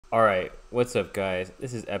Alright, what's up, guys?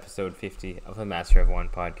 This is episode 50 of the Master of One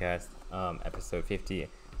podcast. Episode 50,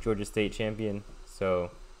 Georgia State champion.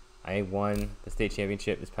 So, I won the state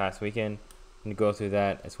championship this past weekend. I'm going to go through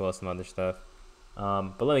that as well as some other stuff.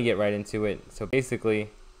 But let me get right into it. So, basically,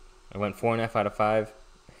 I went 4.5 out of 5.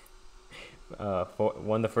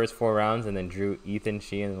 Won the first 4 rounds and then drew Ethan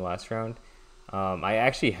Sheehan in the last round. I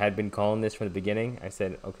actually had been calling this from the beginning. I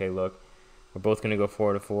said, okay, look, we're both going to go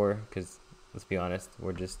 4-4 because let's be honest,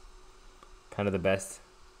 we're just kind of the best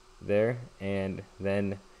there. And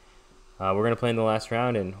then we're going to play in the last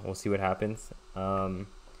round, and we'll see what happens.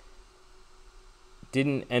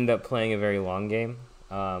 Didn't end up playing a very long game.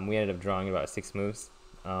 We ended up drawing about 6 moves.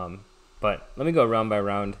 But let me go round by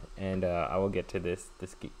round, and I will get to this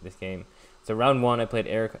game. So round 1, I played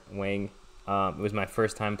Erik Wang. It was my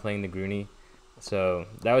first time playing the Groony, so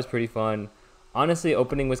that was pretty fun. Honestly,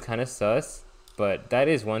 opening was kind of sus, but that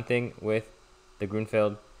is one thing with the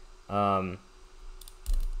Grunfeld.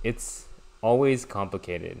 It's always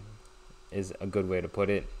complicated is a good way to put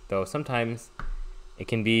it, though sometimes it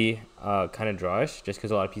can be kind of drawish just because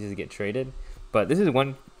a lot of pieces get traded. But this is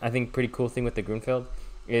one, I think, pretty cool thing with the Grunfeld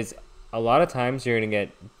is a lot of times you're going to get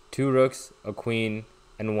 2 rooks, a queen,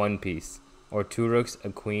 and 1 piece, or 2 rooks, a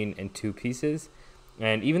queen, and 2 pieces.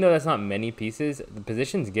 And even though that's not many pieces, the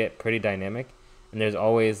positions get pretty dynamic, and there's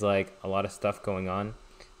always like a lot of stuff going on.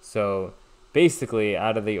 So basically,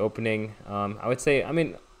 out of the opening, I would say, I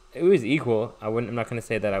mean, it was equal. I'm not gonna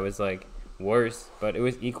say that I was like worse, but it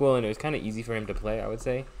was equal, and it was kind of easy for him to play, I would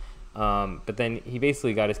say. But then he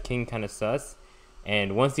basically got his king kind of sus,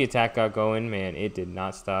 and once the attack got going, man, it did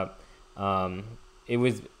not stop. It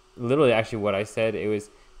was literally actually what I said. It was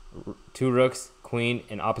 2 rooks, queen,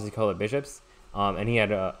 and opposite color bishops, and he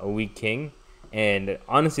had a weak king. And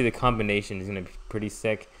honestly, the combination is gonna be pretty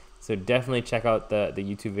sick. So definitely check out the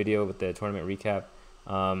YouTube video with the tournament recap,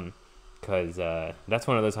 because that's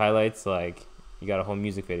one of those highlights. Like, you got a whole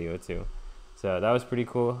music video too. So that was pretty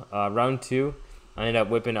cool. Round 2, I ended up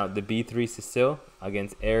whipping out the B3 Sicil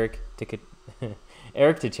against Erik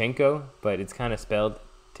Tkachenko, but it's kind of spelled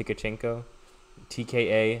Tkachenko,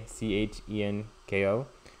 Tkacenko.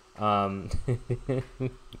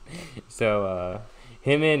 So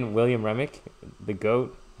him and William Remick, the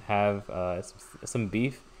GOAT, have some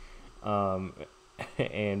beef.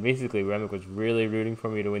 And basically Remick was really rooting for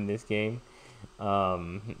me to win this game.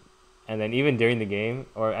 And then even during the game,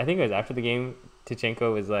 or I think it was after the game,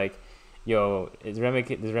 Tkachenko was like, yo, does Remick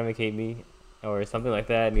hate me? Or something like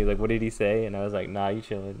that. And he was like, what did he say? And I was like, nah, you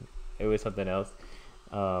chilling. It was something else.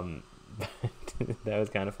 That was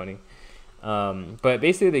kind of funny. But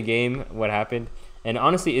basically the game, what happened, and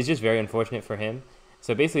honestly, it's just very unfortunate for him.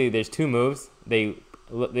 So basically there's 2 moves. They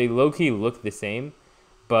low-key look the same,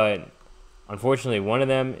 but unfortunately one of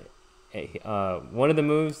the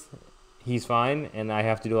moves, he's fine, and I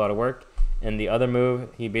have to do a lot of work. And the other move,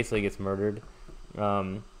 he basically gets murdered.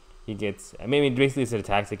 Basically it's a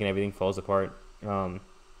tactic and everything falls apart. Now,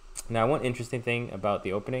 one interesting thing about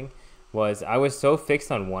the opening was I was so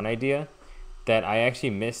fixed on one idea that I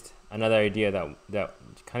actually missed another idea that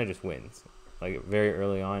kind of just wins, like very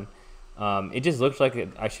early on. It just looked like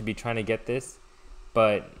I should be trying to get this,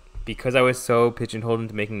 but because I was so pigeonholed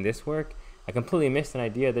into making this work, I completely missed an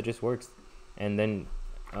idea that just works. And then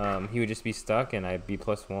he would just be stuck, and I'd be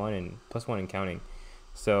 +1 and counting.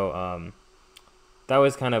 So that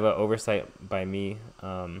was kind of an oversight by me,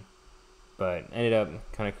 but ended up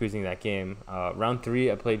kind of cruising that game. Round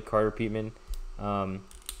 3, I played Carter Peatman.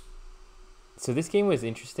 So this game was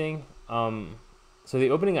interesting. So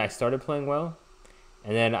the opening, I started playing well,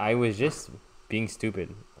 and then I was just being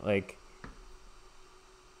stupid. Like,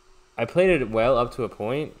 I played it well up to a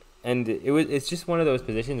point, and it's just one of those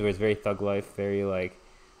positions where it's very thug life, very, like,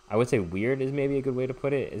 I would say weird is maybe a good way to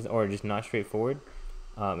put it, or just not straightforward.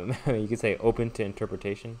 You could say open to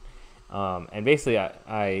interpretation. And basically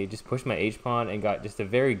I just pushed my H-pawn and got just a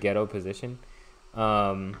very ghetto position.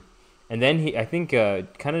 And then I think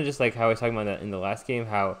kind of just like how I was talking about in the last game,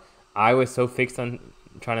 how I was so fixed on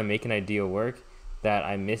trying to make an idea work that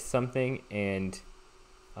I missed something, and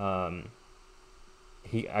I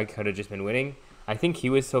could have just been winning. I think he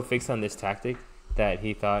was so fixed on this tactic that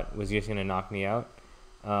he thought was just going to knock me out,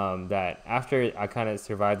 that after I kind of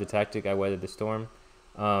survived the tactic, I weathered the storm.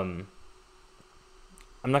 I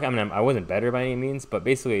wasn't better by any means, but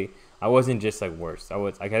basically I wasn't just like worse.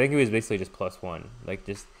 I think it was basically just +1, like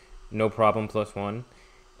just no problem +1,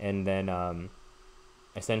 and then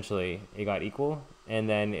essentially it got equal. And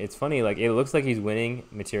then it's funny, like, it looks like he's winning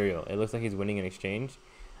material. It looks like he's winning an exchange,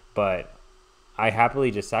 but I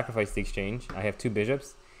happily just sacrificed the exchange. I have 2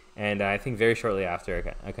 bishops, and I think very shortly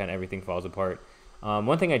after, I kind of everything falls apart.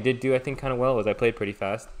 One thing I did do, I think, kind of well was I played pretty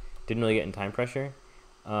fast. Didn't really get in time pressure.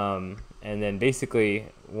 And then basically,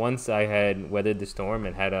 once I had weathered the storm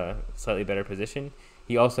and had a slightly better position,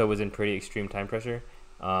 he also was in pretty extreme time pressure.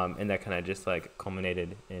 And that kind of just like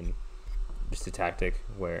culminated in just a tactic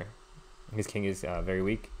where his king is very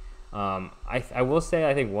weak. I will say,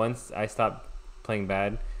 I think once I stopped playing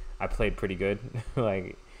bad, I played pretty good.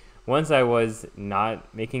 Like, once I was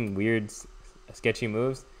not making weird, sketchy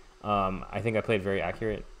moves, I think I played very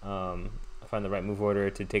accurate. I found the right move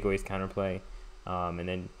order to take away his counterplay, and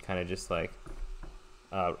then kind of just like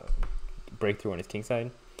break through on his king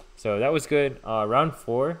side. So that was good. Round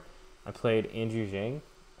 4, I played Andrew Jiang,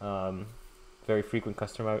 very frequent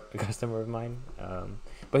customer of mine.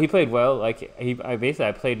 But he played well. Like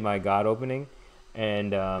I played my God opening,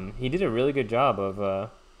 and he did a really good job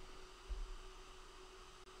of.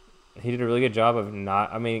 He did a really good job of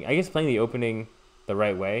not. I mean, I guess playing the opening the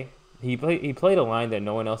right way. He played a line that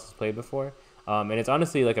no one else has played before, and it's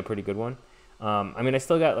honestly like a pretty good one. I mean, I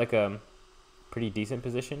still got like a pretty decent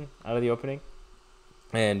position out of the opening,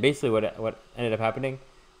 and basically what ended up happening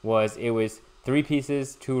was it was 3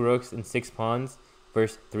 pieces, 2 rooks, and 6 pawns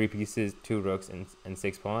versus 3 pieces, 2 rooks, and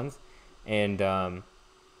 6 pawns, and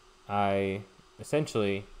I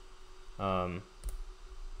essentially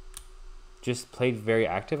just played very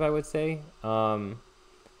active, I would say.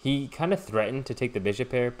 He kind of threatened to take the bishop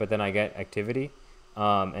pair, but then I get activity,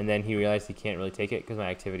 and then he realized he can't really take it because my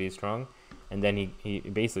activity is strong, and then he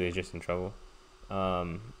basically is just in trouble.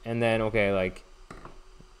 And then, okay, like,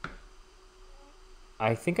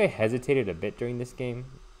 I think I hesitated a bit during this game,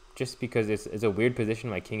 just because it's a weird position.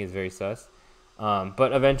 My king is very sus.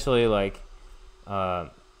 But eventually, like, I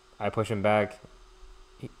push him back.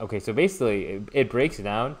 Okay, so basically, it breaks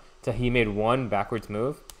down to he made 1 backwards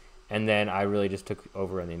move, and then I really just took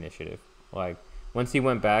over on the initiative. Like, once he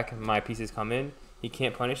went back, my pieces come in, he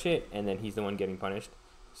can't punish it, and then he's the one getting punished.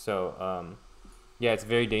 So, yeah, it's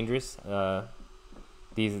very dangerous.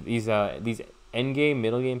 These end game,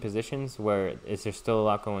 middle game positions where there's still a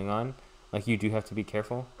lot going on, like, you do have to be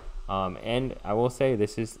careful. And I will say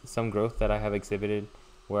this is some growth that I have exhibited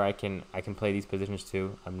where I can play these positions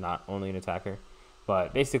too. I'm not only an attacker.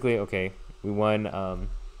 But basically, okay, we won.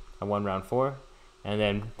 I won round 4, and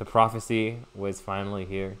then the prophecy was finally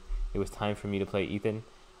here. It was time for me to play Ethan.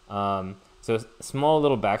 So small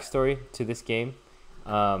little backstory to this game.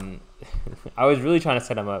 I was really trying to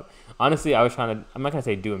set him up. Honestly, I was trying to. I'm not gonna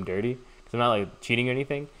say do him dirty because I'm not like cheating or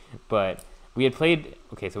anything. But we had played.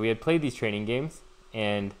 Okay, so we had played these training games,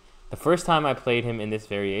 and the first time I played him in this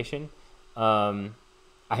variation, I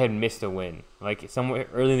had missed a win. Like, somewhere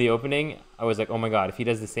early in the opening, I was like, oh my god, if he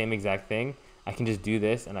does the same exact thing, I can just do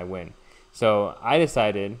this and I win. So I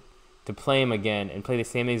decided to play him again and play the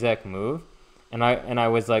same exact move. And I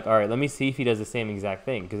was like, all right, let me see if he does the same exact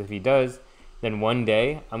thing. Because if he does, then one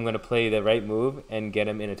day I'm going to play the right move and get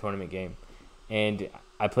him in a tournament game. And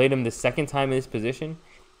I played him the second time in this position,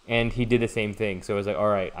 and he did the same thing. So I was like, all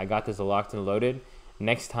right, I got this locked and loaded.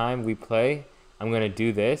 Next time we play, I'm going to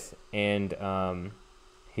do this, and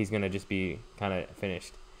he's going to just be kind of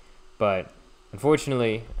finished. But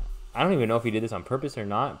unfortunately, I don't even know if he did this on purpose or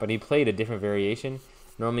not, but he played a different variation.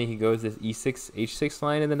 Normally he goes this e6, h6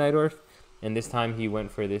 line in the Najdorf, and this time he went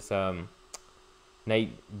for this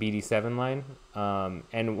knight bd7 line.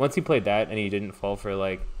 And once he played that and he didn't fall for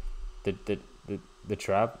like the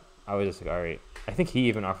trap, I was just like, all right. I think he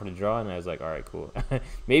even offered a draw, and I was like, all right, cool.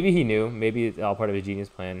 Maybe he knew. Maybe it's all part of a genius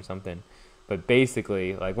plan or something. But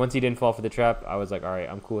basically, like, once he didn't fall for the trap, I was like, all right,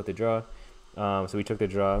 I'm cool with the draw. So we took the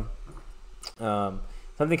draw.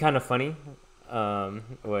 Something kind of funny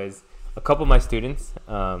was a couple of my students,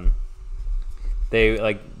 they,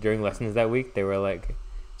 like, during lessons that week, they were like,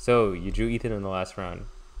 so you drew Ethan in the last round.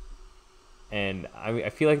 And I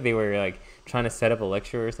feel like they were like trying to set up a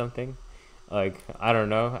lecture or something. Like, I don't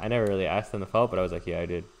know. I never really asked them to follow, but I was like, yeah, I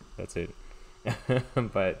did. That's it.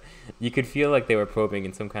 But you could feel like they were probing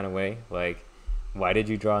in some kind of way. Like, why did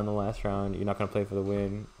you draw in the last round? You're not going to play for the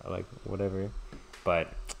win. Or like, whatever. But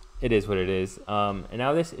it is what it is. And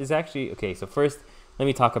now this is actually... Okay, so first, let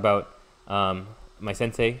me talk about my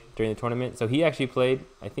sensei during the tournament. So he actually played...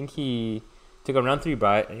 I think he took a round 3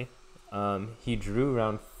 bye. He drew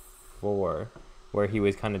round 4, where he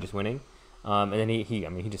was kind of just winning. And then he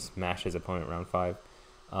just smashed his opponent round 5.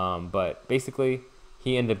 But basically,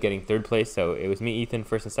 he ended up getting 3rd place. So it was me, Ethan,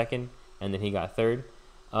 1st and 2nd, and then he got 3rd.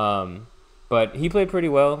 But he played pretty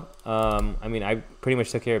well. I mean, I pretty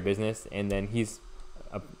much took care of business. And then he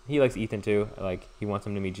likes Ethan too. Like, he wants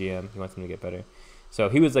him to be GM. He wants him to get better. So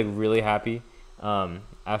he was like really happy.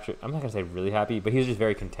 After, I'm not gonna say really happy, but he was just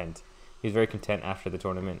very content. He was very content after the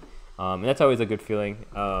tournament. And that's always a good feeling.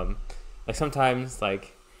 Like sometimes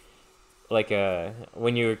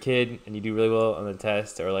when you're a kid and you do really well on the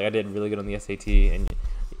test, or like I did really good on the SAT, and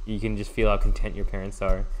you can just feel how content your parents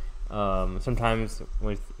are. Sometimes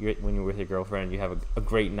when you're with your girlfriend, you have a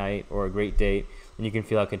great night or a great date, and you can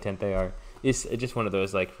feel how content they are. It's just one of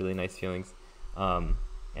those like really nice feelings.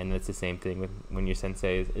 And it's the same thing with when your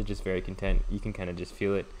sensei is just very content. You can kind of just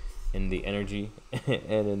feel it in the energy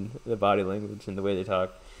and in the body language and the way they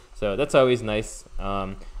talk. So that's always nice.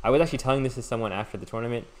 I was actually telling this to someone after the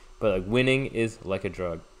tournament, but like winning is like a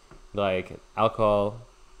drug, like alcohol,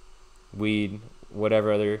 weed,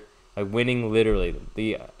 whatever other, like winning, literally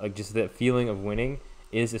just that feeling of winning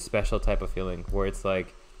is a special type of feeling where it's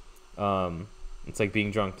like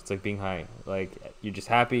being drunk, it's like being high, like you're just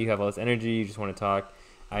happy, you have all this energy, you just want to talk.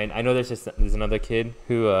 I know there's another kid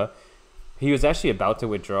who he was actually about to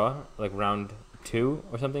withdraw like round 2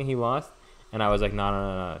 or something, he lost, and I was like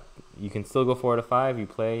no, you can still go 4 out of 5, you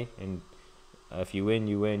play, and if you win,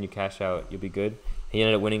 you cash out, you'll be good. He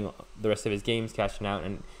ended up winning the rest of his games, cashing out,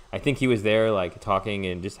 and I think he was there like talking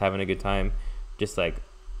and just having a good time, just like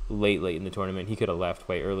late in the tournament. He could have left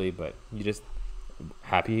way early, but you just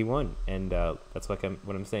happy he won, and that's like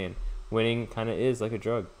what I'm saying. Winning kind of is like a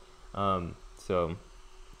drug, so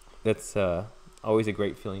that's always a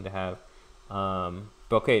great feeling to have.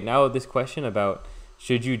 But okay, now this question about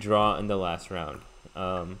should you draw in the last round.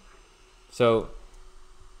 So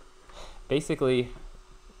basically,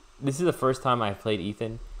 this is the first time I've played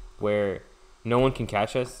Ethan where no one can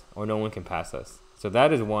catch us or no one can pass us. So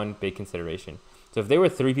that is one big consideration. So if there were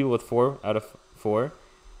 3 people with 4 out of 4,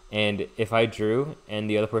 and if I drew and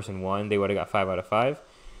the other person won, they would have got 5 out of 5,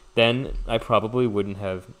 then I probably wouldn't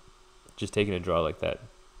have just taken a draw like that.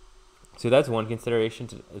 So that's one consideration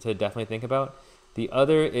to definitely think about. The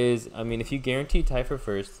other is, I mean, if you guarantee tie for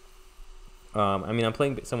first, I mean, I'm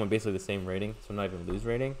playing someone basically the same rating, so I'm not even lose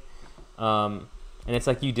rating. And it's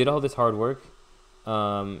like you did all this hard work.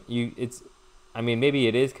 I mean, maybe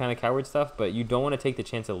it is kind of coward stuff, but you don't want to take the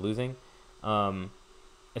chance of losing,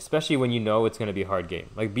 especially when you know it's going to be a hard game.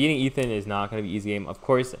 Like beating Ethan is not going to be an easy game. Of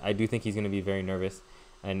course, I do think he's going to be very nervous,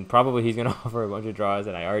 and probably he's going to offer a bunch of draws,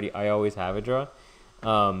 and I always have a draw.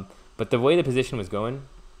 But the way the position was going,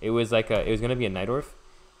 it was like it was going to be a Nightorf,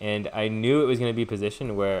 and I knew it was going to be a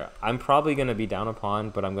position where I'm probably going to be down a pawn,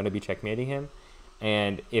 but I'm going to be checkmating him.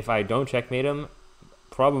 And if I don't checkmate him,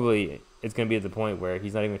 probably it's going to be at the point where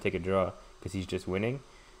he's not even going to take a draw because he's just winning.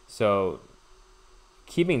 So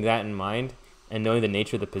keeping that in mind and knowing the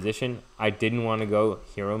nature of the position, I didn't want to go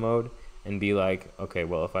hero mode and be like, okay,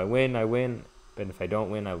 well, if I win, I win, but if I don't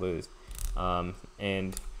win, I lose.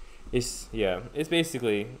 And it's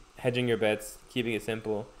basically hedging your bets, keeping it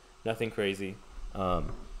simple, nothing crazy.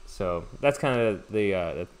 So that's kind of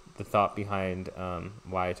the thought behind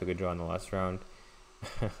why I took a draw in the last round.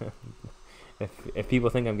 If people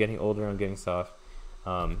think I'm getting older, I'm getting soft.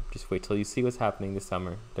 Just wait till you see what's happening this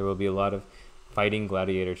summer. There will be a lot of fighting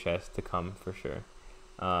gladiator chess to come for sure.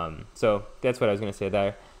 So that's what I was going to say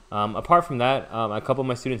there. Apart from that, a couple of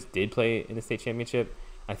my students did play in the state championship.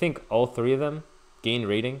 I think all 3 of them gained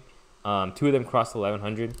rating. 2 of them crossed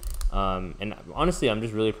 1100. And honestly, I'm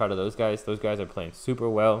just really proud of those guys. Those guys are playing super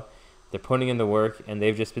well. They're putting in the work, and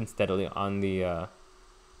they've just been steadily on the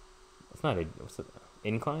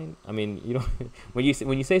incline. I mean, you don't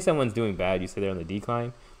when you say someone's doing bad, you say they're on the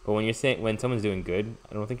decline. But when someone's doing good,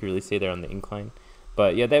 I don't think you really say they're on the incline.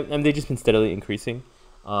 But yeah, they've just been steadily increasing,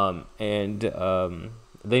 and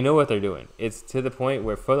they know what they're doing. It's to the point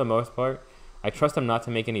where, for the most part, I trust them not to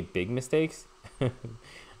make any big mistakes,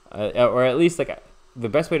 or at least like the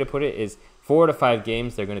best way to put it is 4 to 5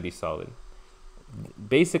 games they're going to be solid.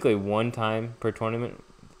 Basically, 1 time per tournament,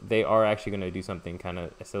 they are actually going to do something kind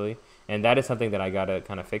of silly, and that is something that I gotta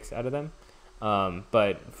kind of fix out of them.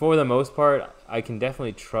 But for the most part, I can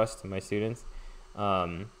definitely trust my students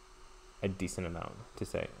a decent amount,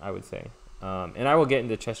 I would say. And I will get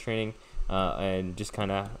into chess training and just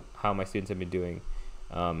kind of how my students have been doing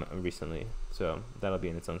recently. So that'll be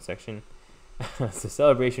in its own section. So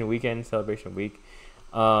celebration week.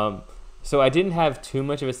 So I didn't have too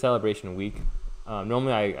much of a celebration week.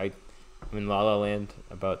 Normally I'm in La La Land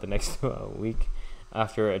about the next week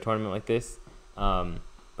after a tournament like this.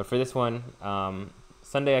 But for this one,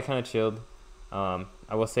 Sunday I kind of chilled. I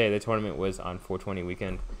will say the tournament was on 420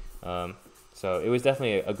 weekend. So it was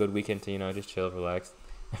definitely a good weekend to, just chill, relax,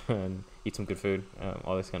 and eat some good food,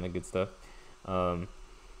 all this kind of good stuff.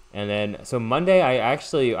 And then, so Monday I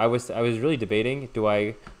was really debating, do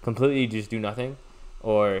I completely just do nothing,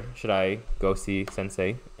 or should I go see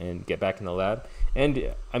Sensei and get back in the lab?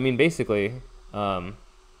 And I mean, basically,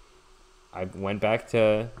 I went back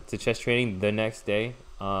to chess training the next day.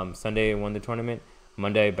 Sunday I won the tournament.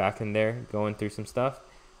 Monday back in there going through some stuff.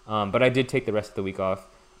 But I did take the rest of the week off.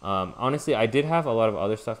 Honestly, I did have a lot of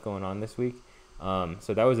other stuff going on this week.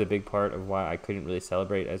 So that was a big part of why I couldn't really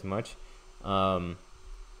celebrate as much. I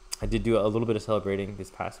did do a little bit of celebrating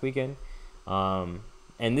this past weekend. And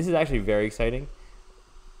this is actually very exciting.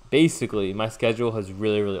 Basically, my schedule has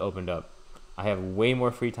really, really opened up. I have way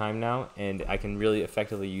more free time now, and I can really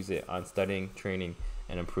effectively use it on studying, training,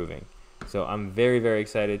 and improving. So I'm very, very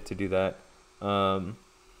excited to do that.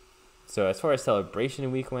 So as far as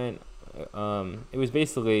celebration week went, it was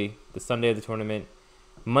basically the Sunday of the tournament.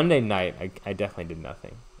 Monday night, I definitely did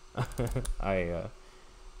nothing.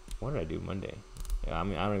 What did I do Monday? Yeah, I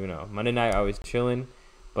mean, I don't even know. Monday night, I was chilling.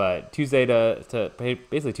 But Tuesday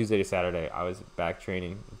basically Tuesday to Saturday, I was back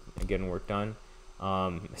training and getting work done.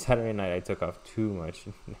 Saturday night, I took off too much.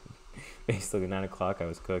 Basically, 9 o'clock, I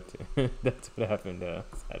was cooked. That's what happened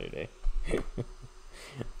Saturday.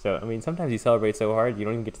 So, I mean, sometimes you celebrate so hard, you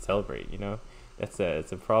don't even get to celebrate, you know? It's a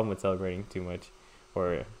problem with celebrating too much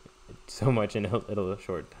or so much in a little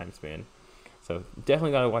short time span. So,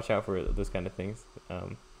 definitely got to watch out for those kind of things.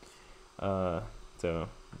 So,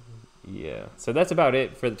 yeah. So, that's about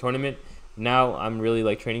it for the tournament. Now, I'm really,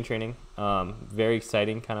 like, training. Very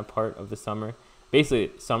exciting kind of part of the summer.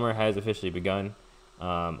 Basically, summer has officially begun.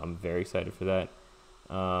 I'm very excited for that.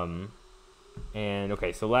 And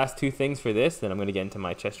okay, so last two things for this, then I'm going to get into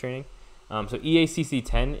my chess training. So EACC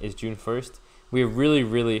 10 is June 1st. We're really,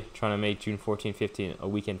 really trying to make June 14, 15 a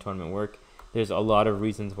weekend tournament work. There's a lot of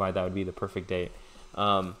reasons why that would be the perfect date.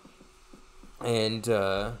 I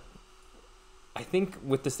think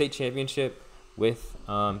with the state championship, with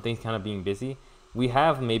things kind of being busy, we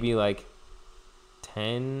have maybe like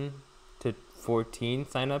 10 to 14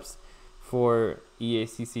 signups for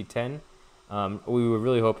EACC 10. We were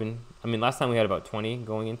really hoping, I mean, last time we had about 20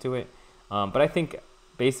 going into it. But I think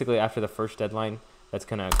basically after the first deadline, that's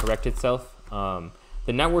going to correct itself.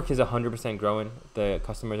 The network is 100% growing. The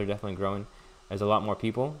customers are definitely growing. There's a lot more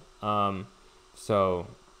people. So,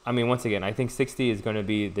 I mean, once again, I think 60 is going to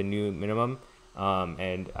be the new minimum.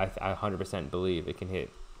 And I 100% believe it can hit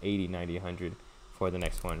 80, 90, 100 for the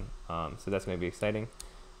next one. So that's going to be exciting.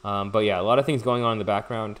 But yeah, a lot of things going on in the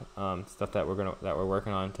background, stuff that we're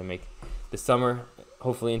working on to make the summer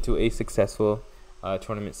hopefully into a successful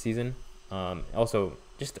tournament season. Also,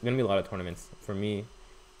 just going to be a lot of tournaments for me,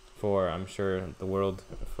 for I'm sure the world,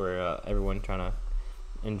 for everyone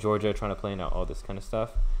in Georgia trying to plan out all this kind of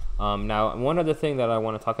stuff. Now, one other thing that I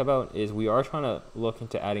want to talk about is we are trying to look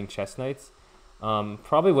into adding chess nights.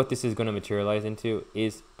 Probably what this is going to materialize into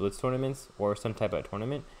is blitz tournaments or some type of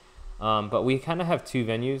tournament. But we kind of have two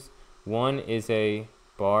venues. One is a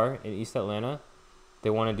bar in East Atlanta. They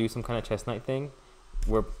want to do some kind of chess night thing.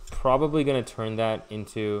 We're probably going to turn that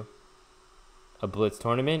into a blitz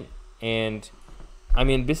tournament. And I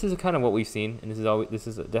mean, this is kind of what we've seen, and this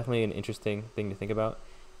is definitely an interesting thing to think about.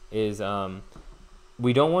 Is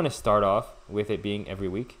we don't want to start off with it being every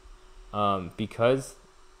week, because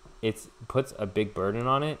it puts a big burden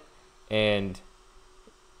on it, and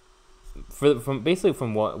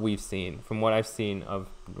from what we've seen, from what I've seen of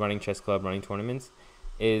running chess club, running tournaments,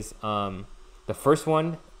 is the first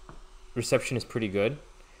one, reception is pretty good,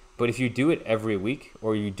 but if you do it every week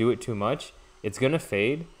or you do it too much, it's gonna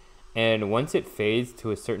fade, and once it fades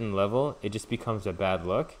to a certain level, it just becomes a bad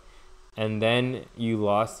look, and then you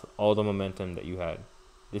lost all the momentum that you had.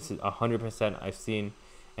 This is 100% I've seen,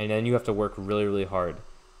 and then you have to work really, really hard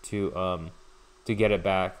to get it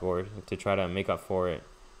back or to try to make up for it.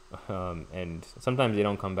 And sometimes they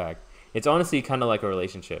don't come back. It's honestly kind of like a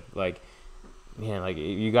relationship. Like, man, like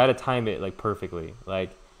you got to time it like perfectly.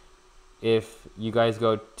 Like if you guys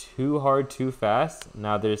go too hard too fast,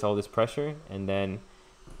 now there's all this pressure and then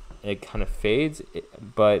it kind of fades.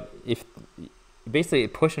 But if basically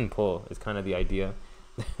push and pull is kind of the idea.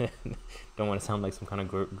 Don't want to sound like some kind of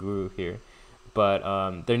guru here,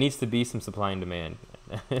 but there needs to be some supply and demand.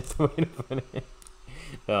 That's the way to put it.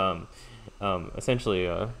 Essentially,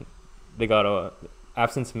 they got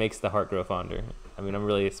absence makes the heart grow fonder. I mean, I'm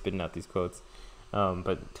really spitting out these quotes,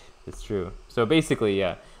 but it's true. So basically,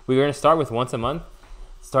 yeah, we're going to start with once a month,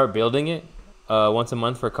 start building it once a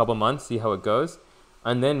month for a couple months, see how it goes.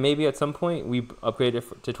 And then maybe at some point we upgrade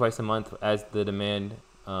it to twice a month as the demand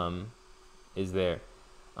is there.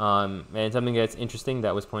 And something that's interesting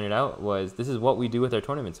that was pointed out was this is what we do with our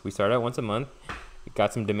tournaments. We start out once a month,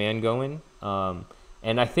 got some demand going.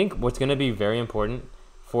 And I think what's going to be very important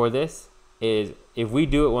for this is if we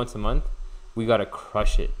do it once a month, we got to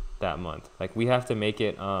crush it that month. Like we have to make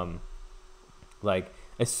it like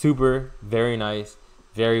a super, very nice,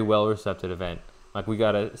 very well receptive event. Like, we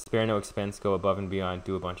gotta spare no expense, go above and beyond,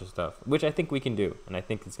 do a bunch of stuff, which I think we can do, and I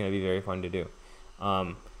think it's gonna be very fun to do.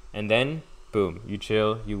 And then boom, you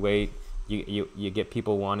chill, you wait, you get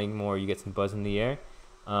people wanting more, you get some buzz in the air,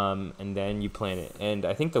 and then you plan it. And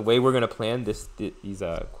I think the way we're gonna plan these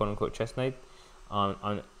quote unquote chess night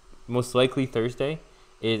on most likely Thursday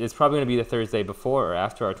is it's probably gonna be the Thursday before or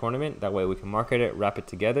after our tournament. That way we can market it, wrap it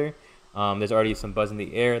together. There's already some buzz in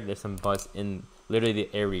the air. There's some buzz in literally the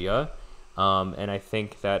area. And I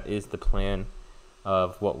think that is the plan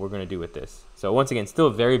of what we're going to do with this. So once again, still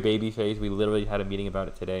very baby phase. We literally had a meeting about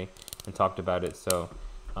it today and talked about it. So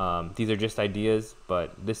these are just ideas,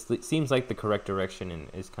 but this seems like the correct direction and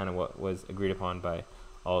is kind of what was agreed upon by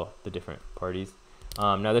all the different parties.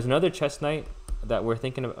 Now there's another chess night that we're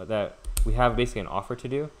thinking of, that we have basically an offer to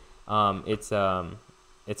do. It's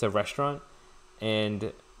a restaurant,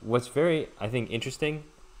 and what's very, I think, interesting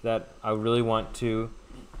that I really want to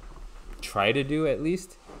try to do at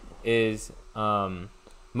least is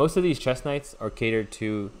most of these chess nights are catered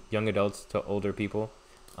to young adults to older people,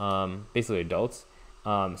 basically adults.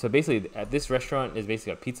 So basically at this restaurant is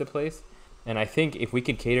basically a pizza place, and I think if we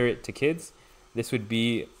could cater it to kids, this would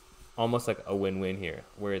be almost like a win-win here,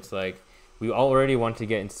 where it's like we already want to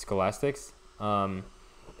get into scholastics.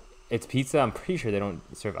 It's pizza. I'm pretty sure they don't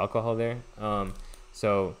serve alcohol there.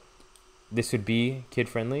 So this would be kid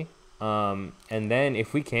friendly. And then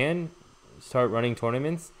if we can start running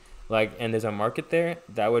tournaments, like, and there's a market there,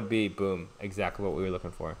 that would be boom, exactly what we were looking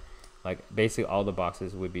for. Like, basically all the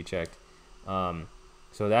boxes would be checked.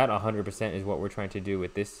 So that 100% is what we're trying to do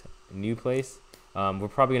with this new place. We're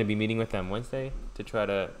probably going to be meeting with them Wednesday to try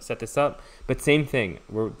to set this up. But same thing,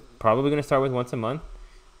 we're probably going to start with once a month,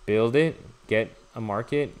 build it, get a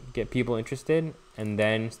market, get people interested, and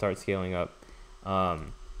then start scaling up.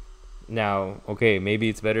 Now, okay, maybe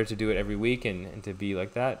it's better to do it every week and to be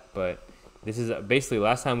like that, but this is basically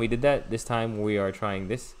last time we did that. This time we are trying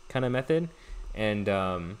this kind of method, and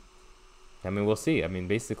I mean, we'll see. I mean,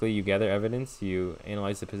 basically you gather evidence, you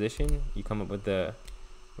analyze the position, you come up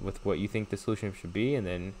with what you think the solution should be, and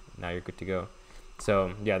then now you're good to go.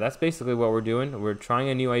 So yeah, that's basically what we're doing. We're trying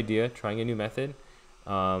a new idea, trying a new method,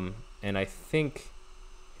 and I think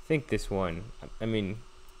this one, I mean,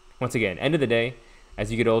 once again, end of the day, as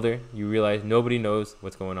you get older, you realize nobody knows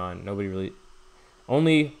what's going on. Nobody really,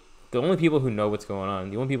 the only people who know what's going on,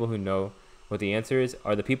 the only people who know what the answer is,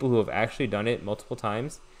 are the people who have actually done it multiple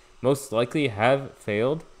times, most likely have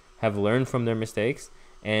failed, have learned from their mistakes,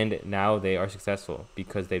 and now they are successful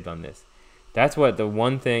because they've done this. That's what the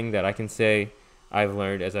one thing that I can say I've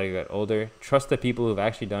learned as I got older. Trust the people who've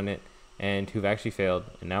actually done it and who've actually failed,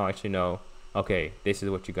 and now actually know, okay, this is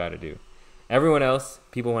what you got to do. Everyone else,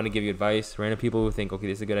 people want to give you advice, random people who think, okay,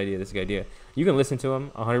 this is a good idea, this is a good idea. You can listen to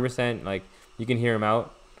them 100%, like, you can hear them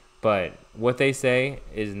out, but what they say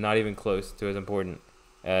is not even close to as important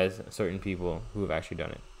as certain people who have actually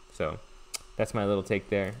done it. So that's my little take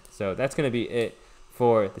there. So that's going to be it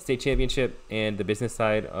for the state championship and the business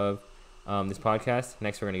side of this podcast.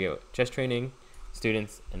 Next, we're going to get chess training,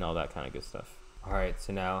 students, and all that kind of good stuff. All right,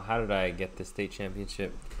 so now how did I get the state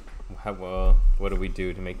championship? What do we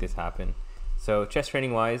do to make this happen? So chess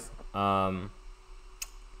training wise,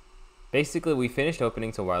 basically we finished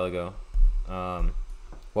openings a while ago.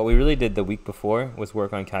 What we really did the week before was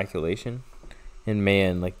work on calculation, and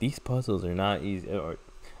man, like, these puzzles are not easy. Or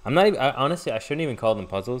I'm not even, honestly, I shouldn't even call them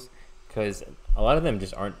puzzles, because a lot of them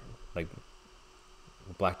just aren't like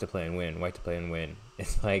black to play and win, white to play and win.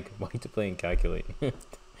 It's like white to play and calculate.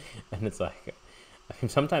 And it's like,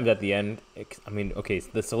 sometimes at the end, I mean, okay, so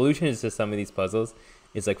the solution to some of these puzzles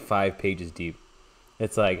is like 5 pages deep.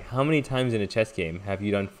 It's like, how many times in a chess game have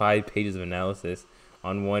you done 5 pages of analysis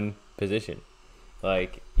on one position?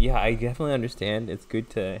 Like, yeah, I definitely understand. It's good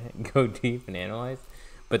to go deep and analyze,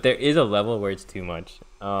 but there is a level where it's too much.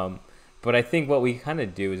 But I think what we kind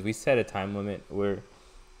of do is we set a time limit where,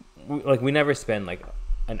 we never spend like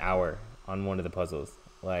an hour on one of the puzzles.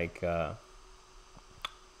 Like, I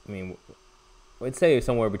mean, I'd say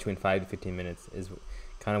somewhere between 5 to 15 minutes is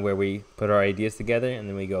kind of where we put our ideas together, and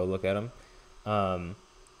then we go look at them. I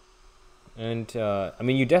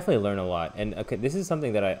mean, you definitely learn a lot. And okay, this is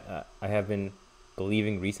something that I have been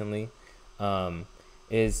believing recently,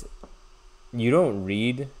 is you don't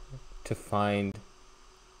read to find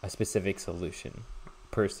a specific solution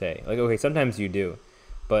per se. Like, okay, sometimes you do,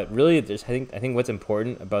 but really I think what's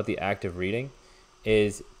important about the act of reading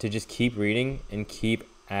is to just keep reading and keep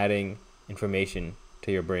adding information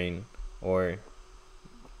to your brain, or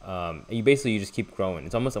you just keep growing.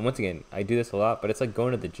 It's almost, once again, I do this a lot, but it's like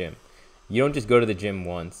going to the gym. You don't just go to the gym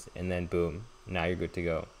once and then boom, now you're good to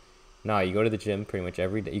go. Nah, you go to the gym pretty much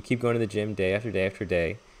every day. You keep going to the gym day after day after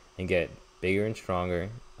day, and get bigger and stronger.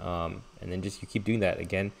 And then just you keep doing that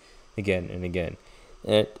again, again, and again.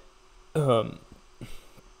 And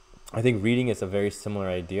I think reading is a very similar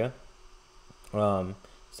idea.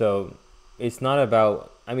 So it's not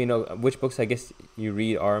about, I mean, which books I guess you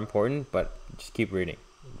read are important, but just keep reading.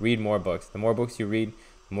 Read more books. The more books you read,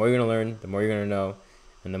 the more you're going to learn, the more you're going to know,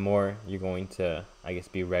 and the more you're going to, I guess,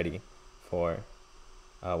 be ready for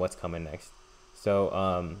what's coming next.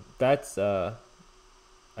 So that's, I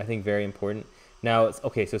think, very important. Now,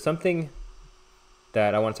 okay, so something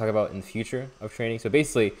that I want to talk about in the future of training. So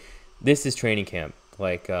basically, this is training camp.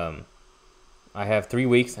 Like, I have 3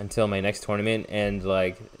 weeks until my next tournament, and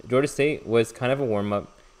like Georgia State was kind of a warm up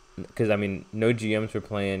because I mean no GMs were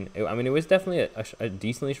playing. I mean it was definitely a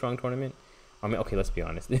decently strong tournament. I mean, okay, let's be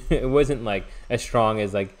honest, it wasn't like as strong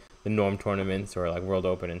as like the norm tournaments or like World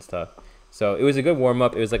Open and stuff. So it was a good warm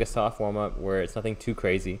up. It was like a soft warm up where it's nothing too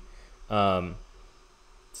crazy. So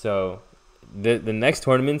the next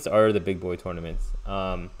tournaments are the big boy tournaments.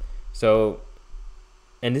 So,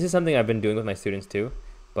 and this is something I've been doing with my students too.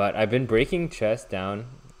 But I've been breaking chess down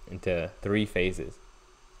into 3 phases: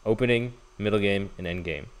 opening, middle game, and end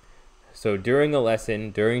game. So during a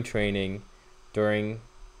lesson, during training, during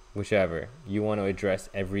whichever, you want to address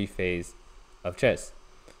every phase of chess.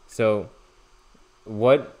 So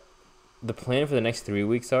what the plan for the next 3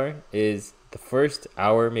 weeks are is the first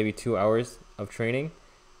hour, maybe 2 hours of training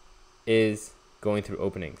is going through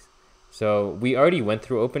openings. So we already went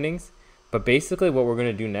through openings. But basically what we're going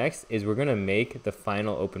to do next is we're going to make the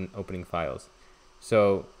final opening files.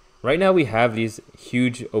 So right now we have these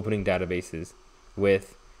huge opening databases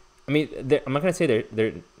with, I mean, I'm not going to say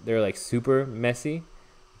they're like super messy,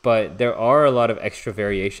 but there are a lot of extra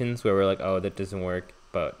variations where we're like, oh, that doesn't work,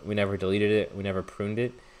 but we never deleted it, we never pruned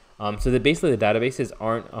it. So that basically the databases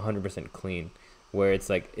aren't 100% clean, where it's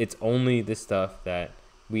like, it's only the stuff that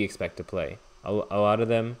we expect to play. A lot of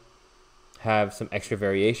them have some extra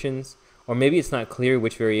variations, or maybe it's not clear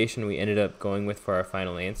which variation we ended up going with for our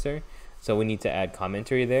final answer. So we need to add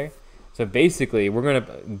commentary there. So basically, we're going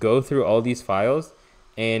to go through all these files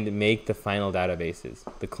and make the final databases,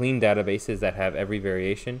 the clean databases that have every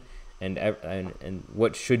variation and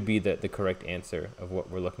what should be the correct answer of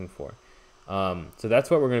what we're looking for. So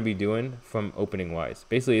that's what we're going to be doing from opening wise.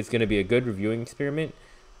 Basically, it's going to be a good reviewing experiment.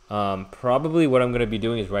 Probably what I'm going to be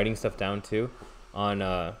doing is writing stuff down too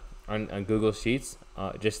on Google Sheets.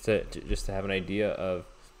 Just to have an idea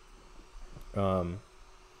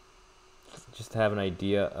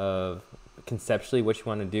of conceptually what you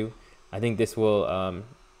want to do. I think this will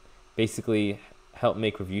basically help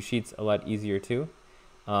make review sheets a lot easier too.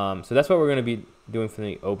 So that's what we're going to be doing from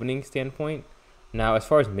the opening standpoint. Now, as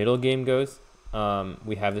far as middle game goes,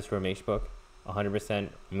 we have this Ramesh book, 100%.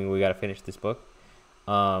 I mean, we got to finish this book.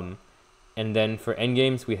 And then for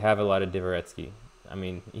endgames, we have a lot of Dvoretsky. I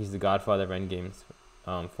mean, he's the godfather of endgames.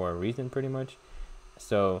 For a reason, pretty much.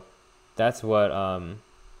 So that's what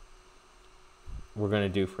we're going to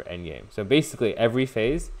do for endgame. So basically every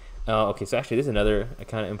phase, okay, so actually this is another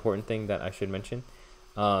kind of important thing that I should mention.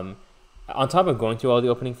 On top of going through all the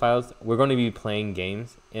opening files, we're going to be playing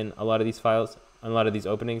games in a lot of these files, a lot of these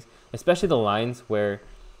openings, especially the lines where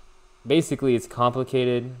basically it's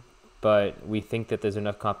complicated, but we think that there's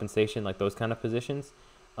enough compensation, like those kind of positions.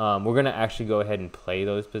 We're going to actually go ahead and play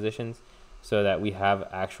those positions, so that we have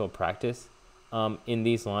actual practice in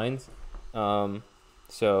these lines.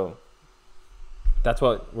 So that's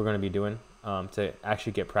what we're going to be doing to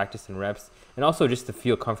actually get practice and reps, and also just to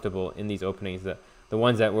feel comfortable in these openings, the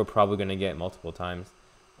ones that we're probably going to get multiple times.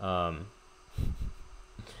 So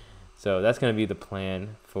that's going to be the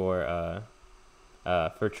plan for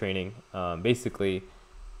training. Basically,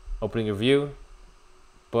 opening review,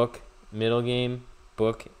 book, middle game,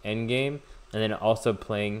 book, end game, and then also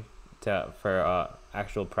playing for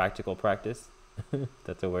actual practical practice.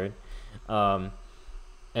 That's a word. And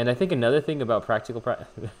I think another thing about practical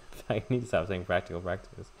practice, I need to stop saying practical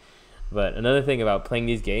practice, but another thing about playing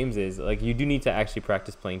these games is like you do need to actually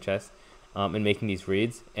practice playing chess and making these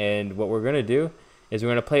reads. And what we're going to do is we're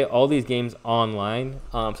going to play all these games online.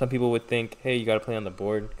 Some people would think, hey, you got to play on the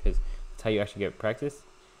board because that's how you actually get practice.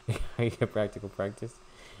 How you get practical practice.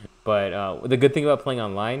 But the good thing about playing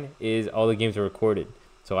online is all the games are recorded.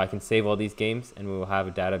 So I can save all these games and we will have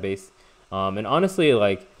a database. And honestly,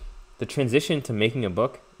 like the transition to making a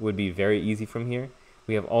book would be very easy from here.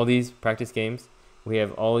 We have all these practice games. We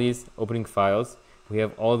have all these opening files. We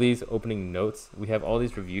have all these opening notes. We have all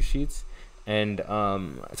these review sheets. And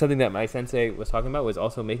something that my sensei was talking about was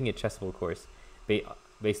also making a chessable course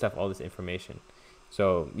based off all this information.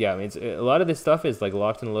 So yeah, I mean, a lot of this stuff is like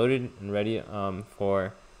locked and loaded and ready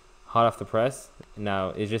for hot off the press. Now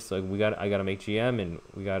it's just like I gotta make GM, and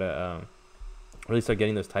we gotta really start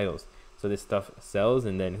getting those titles. So this stuff sells,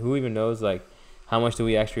 and then who even knows like how much do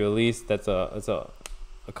we actually release? That's a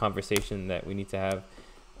conversation that we need to have,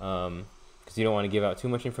 because you don't want to give out too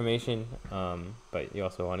much information, but you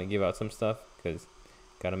also want to give out some stuff because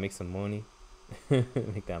gotta make some money,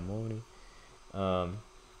 make that money.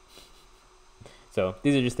 So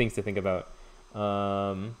these are just things to think about.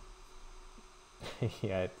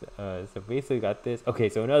 Yeah. So basically got this. Okay.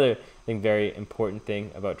 So another very important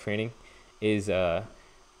thing about training is I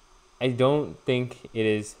don't think it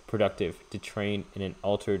is productive to train in an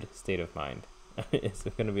altered state of mind. It's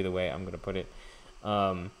going to be the way I'm going to put it.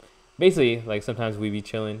 Basically, like sometimes we be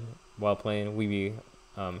chilling while playing, we be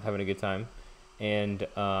having a good time. And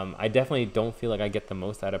I definitely don't feel like I get the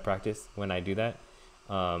most out of practice when I do that.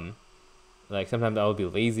 Like sometimes I'll be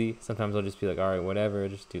lazy. Sometimes I'll just be like, all right, whatever,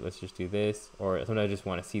 let's just do this. Or sometimes I just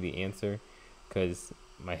want to see the answer because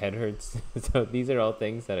my head hurts. So these are all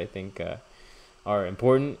things that I think are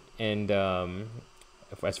important. And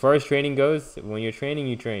as far as training goes, when you're training,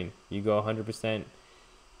 you train. You go 100%.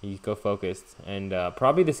 You go focused. And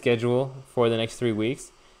probably the schedule for the next 3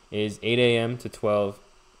 weeks is 8 a.m. to 12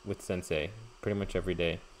 with Sensei, pretty much every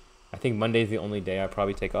day. I think Monday's the only day I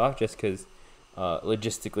probably take off just because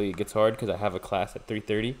logistically it gets hard because I have a class at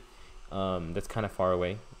 3:30. That's kind of far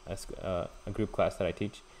away. That's a group class that I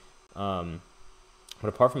teach. But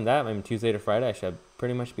apart from that, I mean, Tuesday to Friday, I should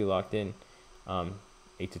pretty much be locked in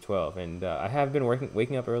 8 to 12. And I have been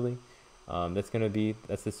waking up early. That's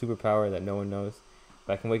the superpower that no one knows. If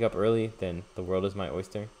I can wake up early, then the world is my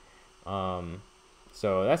oyster.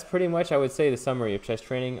 So that's pretty much, I would say, the summary of chess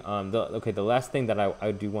training. The last thing that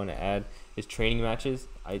I do want to add is training matches.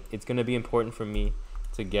 It's going to be important for me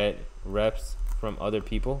to get reps from other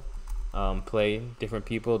people, play different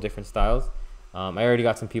people, different styles. I already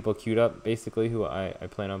got some people queued up, basically, who I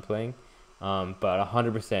plan on playing. But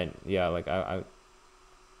 100%, yeah, like I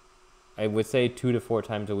would say 2 to 4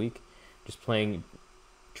 times a week, just playing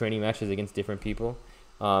training matches against different people,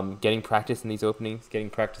 getting practice in these openings, getting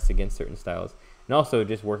practice against certain styles, and also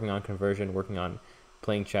just working on conversion, working on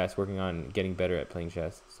playing chess, working on getting better at playing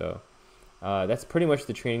chess. So that's pretty much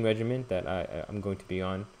the training regimen that I'm going to be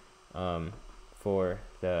on for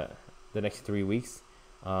the next 3 weeks.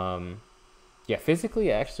 Yeah,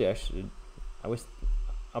 physically, actually,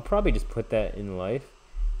 I'll probably just put that in life,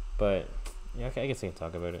 but yeah, okay, I guess I can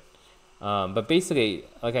talk about it. But basically,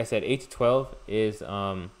 like I said, 8 to 12 is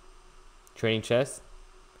training chess.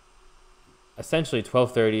 Essentially,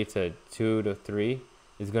 12:30 to 2 to 3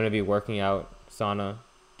 is going to be working out, sauna,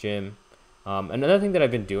 gym. Another thing that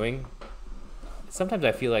I've been doing, sometimes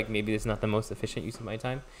I feel like maybe this is not the most efficient use of my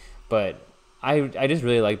time, but I just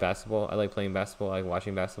really like basketball. I like playing basketball. I like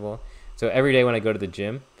watching basketball. So every day when I go to the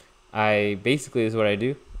gym, this is what I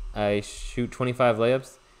do. I shoot 25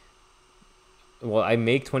 layups. Well, I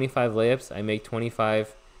make 25 layups. I make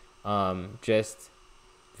 25 just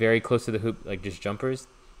very close to the hoop, like just jumpers.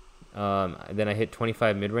 Then I hit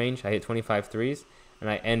 25 mid-range. I hit 25 threes, and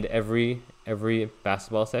I end every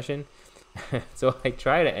basketball session. So I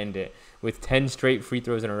try to end it with 10 straight free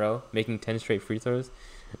throws in a row, making 10 straight free throws.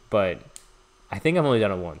 But I think I've only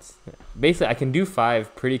done it once. Basically, I can do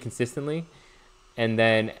 5 pretty consistently, and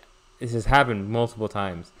then this has happened multiple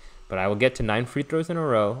times. But I will get to 9 free throws in a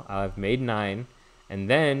row. I've made 9, and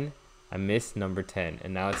then I missed number 10,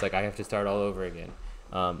 and now it's like I have to start all over again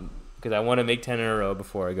because I want to make 10 in a row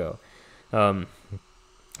before I go. So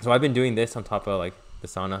I've been doing this on top of like the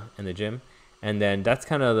sauna and the gym, and then that's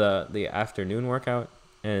kind of the afternoon workout.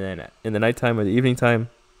 And then in the nighttime or the evening time,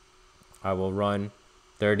 I will run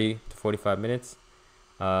 30 to 45 minutes.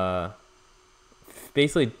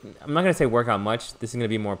 Basically, I'm not gonna say work out much. This is gonna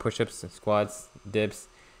be more push-ups, squats, dips,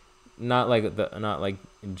 not like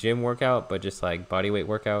gym workout, but just like body weight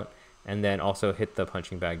workout, and then also hit the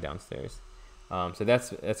punching bag downstairs. So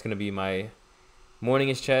that's gonna be my morning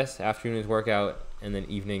is chess, afternoon is workout, and then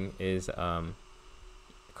evening is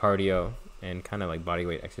cardio and kind of like body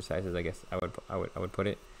weight exercises, I guess I would put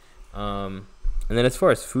it. And then as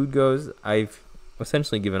far as food goes, I've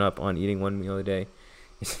essentially given up on eating 1 meal a day.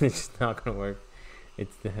 It's just not gonna work.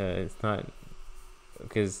 It's not,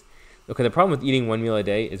 because the problem with eating 1 meal a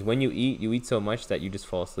day is when you eat so much that you just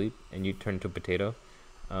fall asleep and you turn into a potato.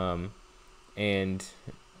 And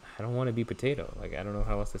I don't want to be potato. Like, I don't know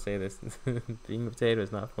how else to say this. Being a potato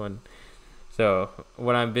is not fun. So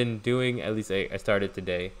what I've been doing, at least I started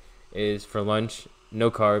today, is for lunch, no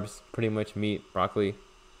carbs, pretty much meat, broccoli.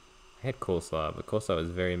 I had coleslaw, but coleslaw was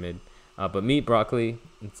very mid. But meat, broccoli,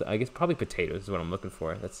 I guess probably potatoes is what I'm looking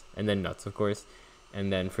for. And then nuts, of course.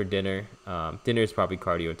 And then for dinner, dinner is probably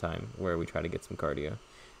cardio time, where we try to get some cardio.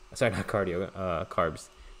 Sorry, not cardio, carbs.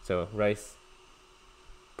 So rice,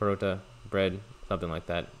 parota, bread, something like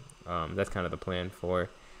that. That's kind of the plan for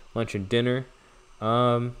lunch and dinner.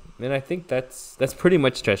 And I think that's pretty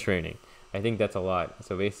much chess training. I think that's a lot.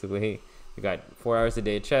 So basically, we got 4 hours a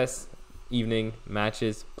day of chess, evening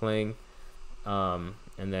matches, playing, and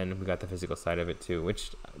then we got the physical side of it too,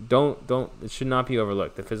 which it should not be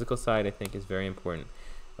overlooked. The physical side, I think, is very important.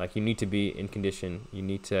 Like, you need to be in condition. You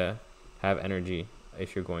need to have energy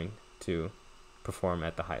if you're going to perform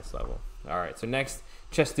at the highest level. All right, so next,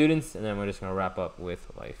 chess students, and then we're just going to wrap up with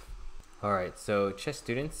life. All right, so chess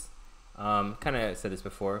students, kind of said this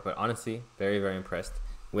before, but honestly, very, very impressed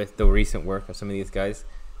with the recent work of some of these guys.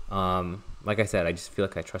 Like I said, I just feel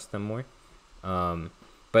like I trust them more.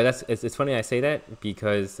 But it's funny I say that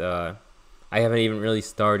because I haven't even really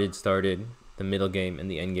started the middle game and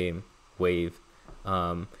the end game wave.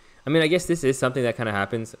 I mean, I guess this is something that kind of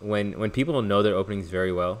happens when people know their openings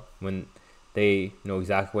very well, when they know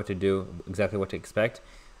exactly what to do, exactly what to expect.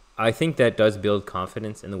 I think that does build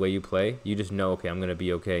confidence in the way you play. You just know, okay, I'm going to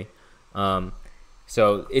be okay.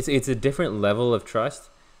 So it's a different level of trust.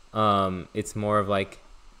 It's more of like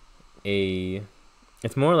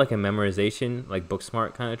it's more like a memorization, like book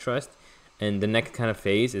smart kind of trust. And the next kind of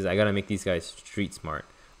phase is I got to make these guys street smart,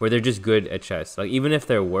 where they're just good at chess. Like, even if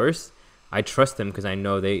they're worse, I trust them because I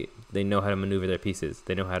know they know how to maneuver their pieces.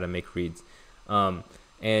 They know how to make reads.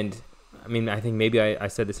 And I mean, I think maybe I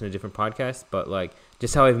said this in a different podcast, but like,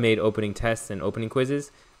 just how I've made opening tests and opening quizzes,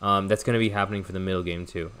 that's going to be happening for the middle game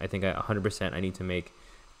too. I think 100% I need to make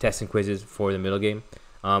tests and quizzes for the middle game.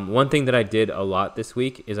 One thing that I did a lot this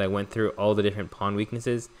week is I went through all the different pawn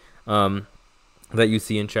weaknesses that you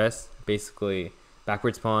see in chess. Basically,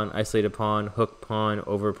 backwards pawn, isolated pawn, hook pawn,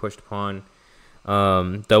 over pushed pawn,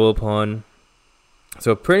 double pawn.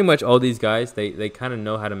 So pretty much all these guys, they kind of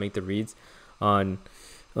know how to make the reads on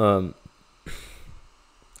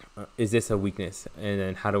is this a weakness, and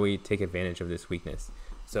then how do we take advantage of this weakness.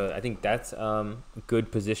 So I think that's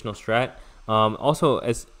good positional strat. Also,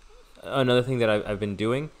 as another thing that I've been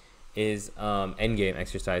doing is endgame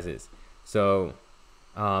exercises. So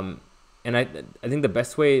and I think the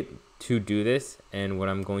best way to do this, and what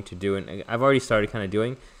I'm going to do, and I've already started kind of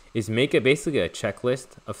doing, is make it basically a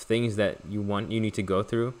checklist of things that you need to go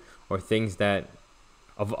through, or things that,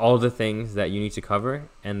 of all the things that you need to cover.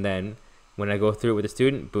 And then when I go through it with a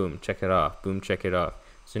student, boom, check it off, boom, check it off.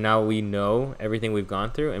 So now we know everything we've gone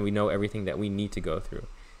through, and we know everything that we need to go through.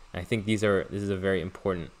 And I think this is a very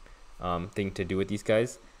important thing to do with these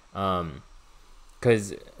guys.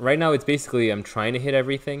 Because right now it's basically I'm trying to hit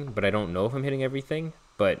everything, but I don't know if I'm hitting everything.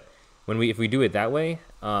 But if we do it that way,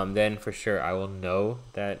 then for sure I will know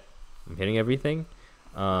that I'm hitting everything,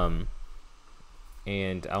 and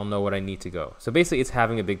I'll know what I need to go. So basically, it's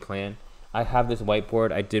having a big plan. I have this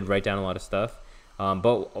whiteboard. I did write down a lot of stuff,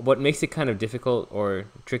 but what makes it kind of difficult or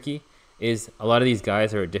tricky is a lot of these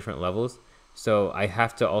guys are at different levels. So I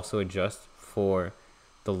have to also adjust for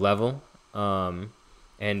the level,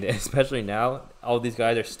 and especially now, all these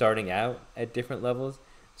guys are starting out at different levels.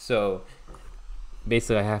 So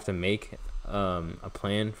basically, I have to make a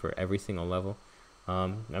plan for every single level.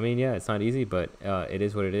 I mean, yeah, it's not easy, but it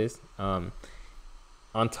is what it is. On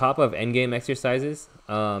top of endgame exercises,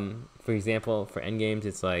 for example, for endgames,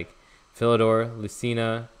 it's like Philidor,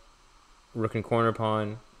 Lucina, Rook and Corner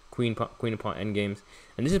Pawn, Queen and Pawn endgames.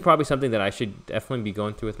 And this is probably something that I should definitely be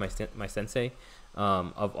going through with my sensei.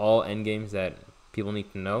 Of all endgames that people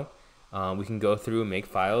need to know, we can go through, make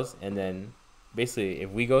files, and then basically, if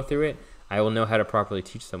we go through it, I will know how to properly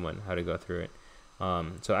teach someone how to go through it.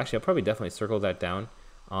 So actually, I'll probably definitely circle that down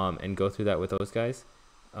and go through that with those guys,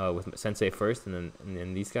 with sensei first, and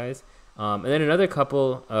then these guys. And then another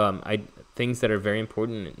couple things that are very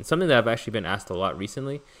important, and something that I've actually been asked a lot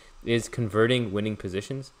recently, is converting winning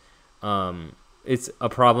positions. It's a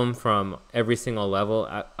problem from every single level.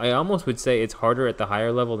 I almost would say it's harder at the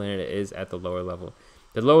higher level than it is at the lower level.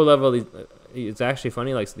 The lower level, it's actually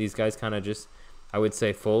funny, like these guys kind of just, I would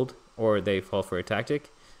say, fold, or they fall for a tactic.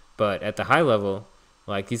 But at the high level,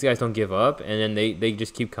 like, these guys don't give up, and then they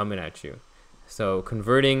just keep coming at you. So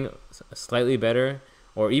converting slightly better,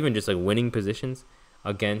 or even just like winning positions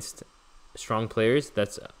against strong players,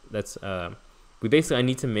 I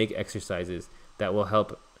need to make exercises that will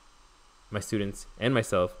help my students and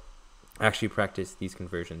myself actually practice these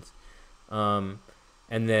conversions. And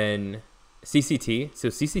then CCT. So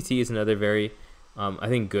CCT is another very, I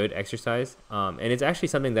think, good exercise. And it's actually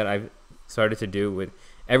something that I've started to do with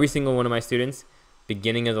every single one of my students,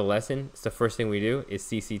 beginning of the lesson, it's the first thing we do is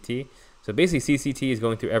CCT. So basically CCT is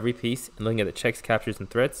going through every piece and looking at the checks, captures, and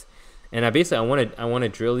threats. And I want to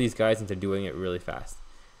drill these guys into doing it really fast.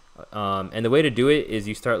 And the way to do it is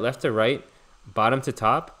you start left to right, bottom to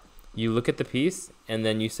top. You look at the piece, and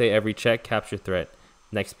then you say every check, capture, threat,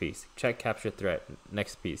 next piece. Check, capture, threat,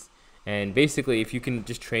 next piece. And basically, if you can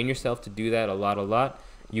just train yourself to do that a lot,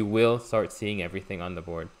 you will start seeing everything on the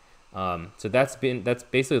board. So that's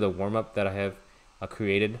basically the warm-up that I have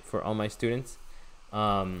created for all my students.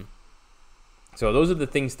 So those are the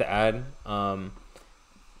things to add.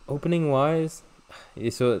 Opening-wise,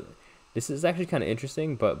 so this is actually kind of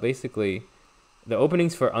interesting, but basically, the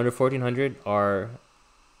openings for under 1400 are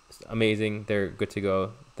amazing. They're good to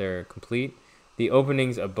go. They're complete. The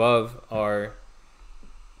openings above are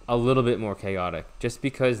a little bit more chaotic, just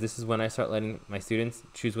because this is when I start letting my students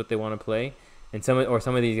choose what they want to play. And some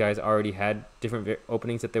of these guys already had different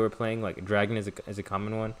openings that they were playing. Like dragon is a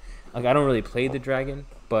common one. Like I don't really play the dragon,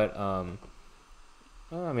 but I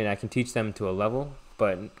mean I can teach them to a level,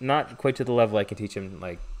 but not quite to the level I can teach them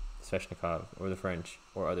like Sveshnikov or the French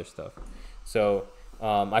or other stuff. So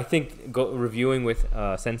I think reviewing with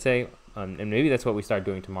Sensei, and maybe that's what we start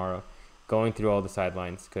doing tomorrow, going through all the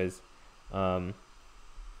sidelines, because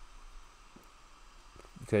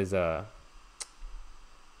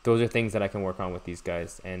those are things that I can work on with these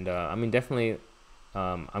guys. And I mean, definitely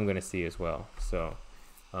I'm going to see as well. So,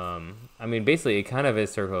 I mean, basically it kind of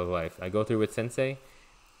is circle of life. I go through with Sensei,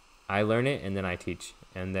 I learn it, and then I teach.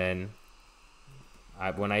 And then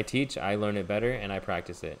when I teach, I learn it better and I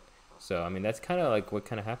practice it. So, I mean, that's kind of like what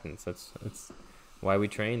kind of happens. That's why we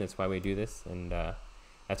train. That's why we do this. And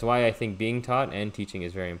that's why I think being taught and teaching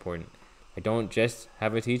is very important. I don't just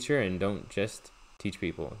have a teacher and don't just teach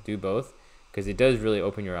people. Do both, because it does really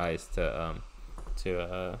open your eyes to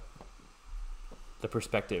the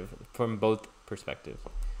perspective from both perspectives.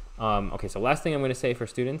 Okay, so last thing I'm going to say for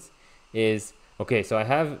students is, okay, so I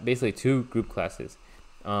have basically 2 group classes.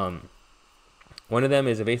 One of them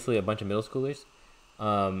is basically a bunch of middle schoolers.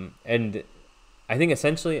 And I think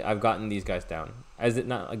essentially I've gotten these guys down. As it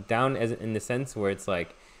not like down as in the sense where it's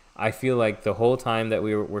like I feel like the whole time that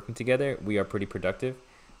we were working together, we are pretty productive.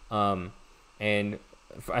 And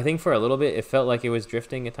I think for a little bit, it felt like it was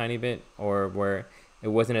drifting a tiny bit, or where it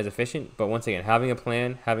wasn't as efficient. But once again, having a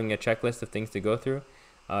plan, having a checklist of things to go through,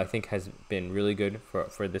 I think has been really good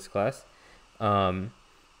for this class.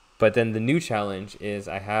 But then the new challenge is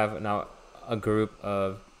I have now a group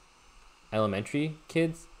of elementary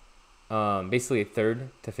kids, basically 3rd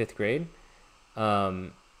to 5th grade.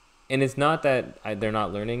 And it's not that they're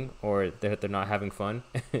not learning or that they're not having fun.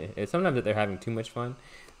 It's sometimes that they're having too much fun,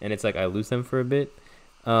 and it's like I lose them for a bit.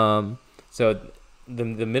 So the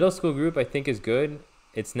middle school group I think is good.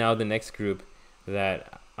 It's now the next group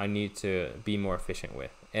that I need to be more efficient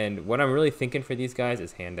with. And what I'm really thinking for these guys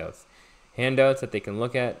is handouts that they can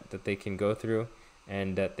look at, that they can go through,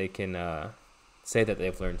 and that they can say that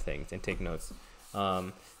they've learned things and take notes.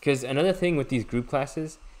 Because another thing with these group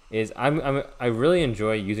classes is I really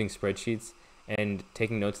enjoy using spreadsheets and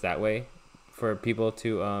taking notes that way for people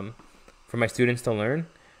to for my students to learn.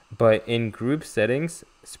 But in group settings,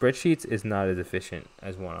 spreadsheets is not as efficient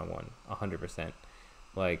as one-on-one, 100%.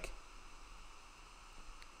 Like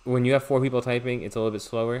when you have 4 people typing, it's a little bit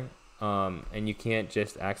slower, and you can't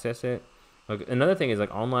just access it. Like another thing is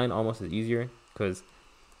like online almost is easier, because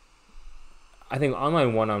I think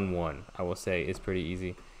online one-on-one, I will say, is pretty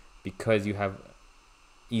easy because you have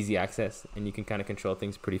easy access and you can kind of control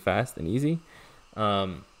things pretty fast and easy.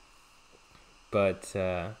 Yeah,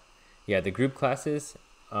 the group classes,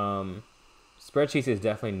 spreadsheets is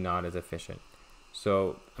definitely not as efficient.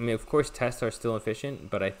 So, I mean, of course, tests are still efficient,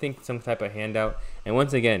 but I think some type of handout, and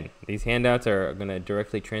once again, these handouts are going to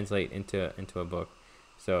directly translate into a book.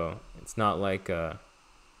 So it's not like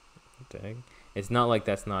it's not like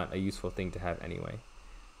that's not a useful thing to have anyway.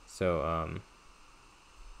 So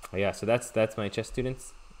yeah, so that's my chess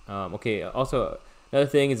students. Okay, also another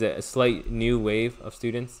thing is a slight new wave of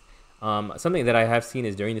students. Something that I have seen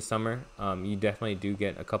is during the summer, you definitely do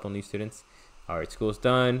get a couple new students. All right, school's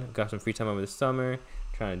done, got some free time over the summer,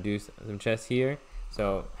 trying to do some chess here.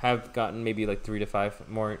 So have gotten maybe like 3 to 5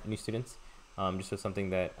 more new students, just with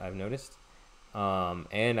something that I've noticed.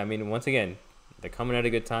 And I mean, once again, they're coming at a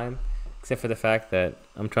good time, except for the fact that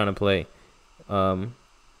I'm trying to play.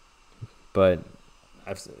 But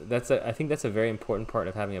I think that's a very important part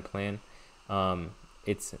of having a plan.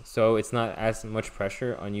 It's not as much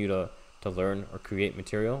pressure on you to learn or create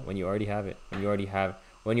material when you already have it,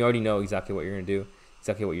 when you already know exactly what you're going to do,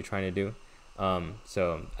 exactly what you're trying to do.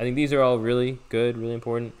 So I think these are all really good, really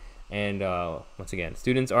important. And once again,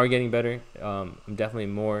 students are getting better. I'm definitely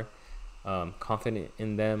more confident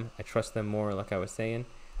in them. I trust them more, like I was saying.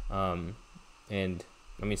 And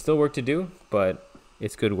I mean, still work to do, but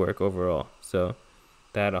it's good work overall. So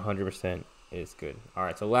that 100% is good. All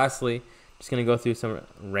right, so lastly, just going to go through some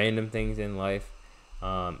random things in life,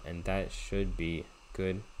 and that should be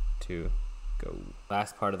good to go.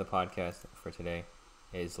 Last part of the podcast for today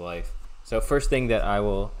is life. So first thing that I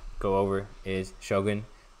will go over is Shogun.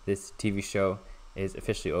 This TV show is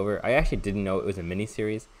officially over. I actually didn't know it was a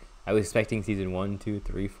mini-series. I was expecting season 1, 2,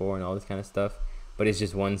 3, 4, and all this kind of stuff, but it's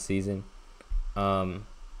just one season.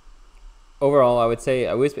 Overall, I would say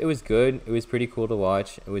it was good. It was pretty cool to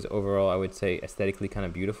watch. It was overall, I would say, aesthetically kind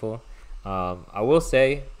of beautiful. I will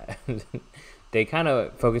say they kind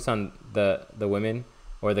of focused on the women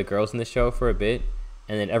or the girls in the show for a bit,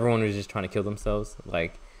 and then everyone was just trying to kill themselves.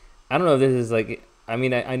 Like, I don't know if this is like, I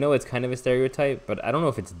mean, I know it's kind of a stereotype, but I don't know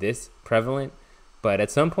if it's this prevalent. But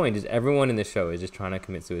at some point, just everyone in the show is just trying to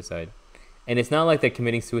commit suicide. And it's not like they're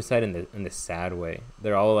committing suicide in the sad way.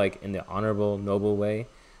 They're all like in the honorable, noble way.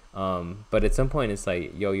 But at some point, it's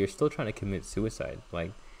like, yo, you're still trying to commit suicide.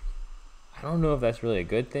 Like, I don't know if that's really a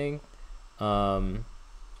good thing. I'm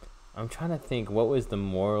trying to think, what was the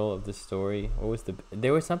moral of the story?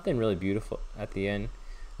 There was something really beautiful at the end.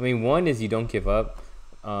 I mean, one is you don't give up.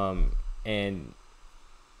 And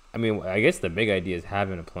I mean, I guess the big idea is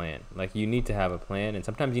having a plan. Like, you need to have a plan, and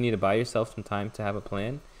sometimes you need to buy yourself some time to have a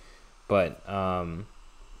plan. But yeah,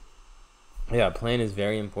 a plan is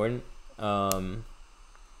very important. Yeah,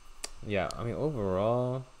 I mean,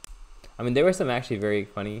 overall, I mean, there were some actually very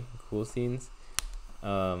funny, cool scenes.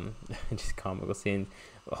 Just comical scenes.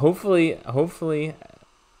 Hopefully,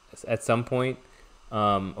 at some point,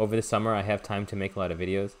 over the summer, I have time to make a lot of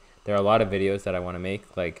videos. There are a lot of videos that I want to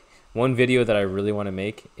make. Like, one video that I really want to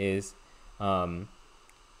make is like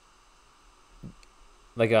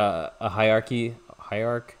a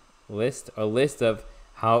list of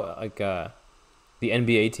how, like, the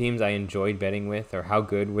NBA teams I enjoyed betting with, or how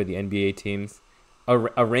good were the NBA teams,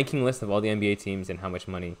 a ranking list of all the NBA teams and how much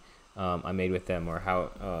money I made with them, or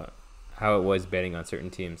how it was betting on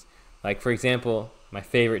certain teams. Like, for example, my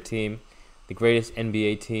favorite team, the greatest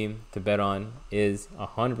NBA team to bet on, is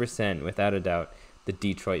 100%, without a doubt, the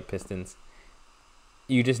Detroit Pistons.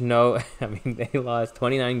 You just know, I mean, they lost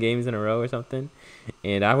 29 games in a row or something,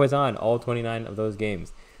 and I was on all 29 of those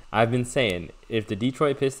games. I've been saying, if the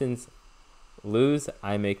Detroit Pistons lose,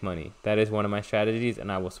 I make money. That is one of my strategies,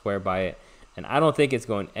 and I will swear by it. And I don't think it's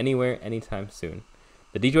going anywhere anytime soon.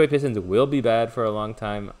 The Detroit Pistons will be bad for a long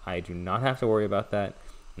time. I do not have to worry about that,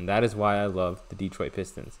 and that is why I love the Detroit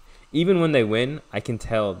Pistons. Even when they win, I can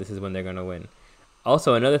tell this is when they're going to win.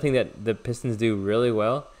 Also, another thing that the Pistons do really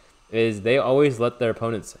well is they always let their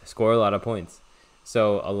opponents score a lot of points.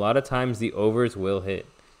 So a lot of times the overs will hit.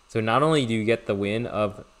 So not only do you get the win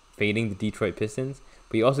of fading the Detroit Pistons,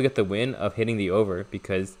 but you also get the win of hitting the over,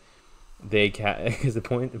 because because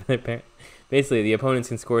basically the opponents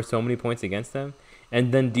can score so many points against them,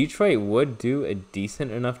 and then Detroit would do a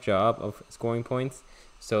decent enough job of scoring points.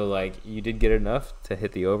 So, like, you did get enough to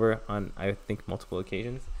hit the over on, I think, multiple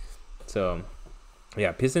occasions. So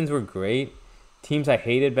yeah, Pistons were great. Teams I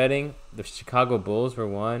hated betting, the Chicago Bulls were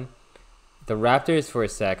one. The Raptors for a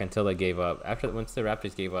sec until they gave up. Once the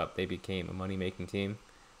Raptors gave up, they became a money-making team.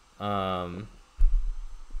 The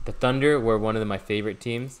Thunder were one of my favorite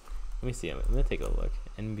teams. Let me see. I'm going to take a look.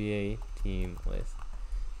 NBA team list.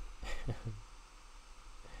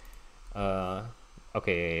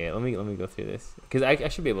 Okay, yeah. Let me go through this, because I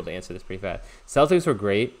should be able to answer this pretty fast. Celtics were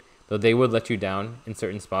great, though they would let you down in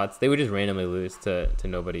certain spots. They would just randomly lose to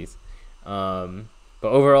nobodies. But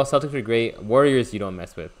overall, Celtics were great. Warriors, you don't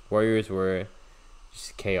mess with. Warriors were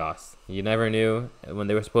just chaos. You never knew. When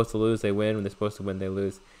they were supposed to lose, they win. When they're supposed to win, they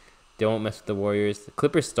lose. Don't mess with the Warriors. The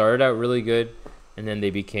Clippers started out really good, and then they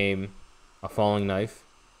became a falling knife.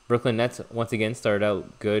 Brooklyn Nets, once again, started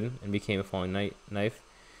out good and became a falling knife.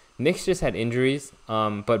 Knicks just had injuries,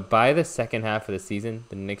 but by the second half of the season,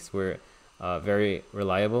 the Knicks were very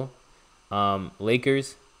reliable.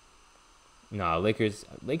 Lakers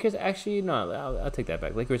actually, no, I'll take that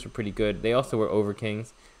back. Lakers were pretty good. They also were over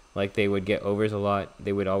kings. Like, they would get overs a lot.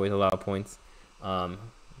 They would always allow points.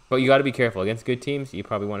 But you got to be careful. Against good teams, you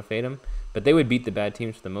probably want to fade them. But they would beat the bad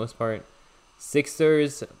teams for the most part.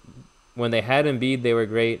 Sixers, when they had Embiid, they were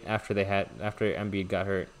great. After Embiid got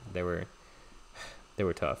hurt, they were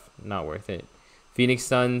tough. Not worth it. Phoenix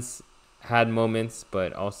Suns had moments,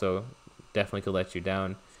 but also definitely could let you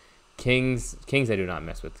down. Kings I do not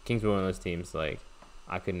mess with. Kings were one of those teams, like,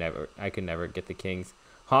 I could never get the Kings.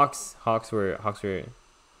 Hawks were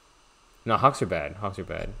No, Hawks are bad. Hawks are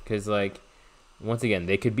bad because like once again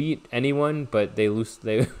they could beat anyone, but they lose.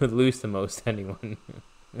 They would lose to most anyone.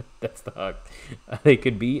 That's the Hawks. They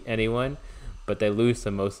could beat anyone, but they lose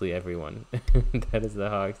to mostly everyone. That is the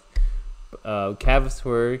Hawks. Cavs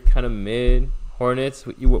were kind of mid. Hornets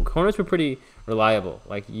were pretty reliable.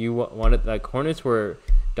 Like you wanted, like Hornets were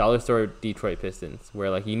dollar store Detroit Pistons, where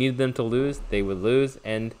like you needed them to lose, they would lose,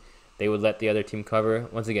 and they would let the other team cover.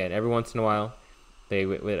 Once again, every once in a while, they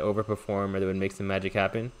would overperform or they would make some magic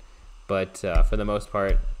happen. But for the most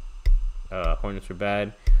part, Hornets were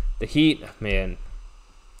bad. The Heat, man,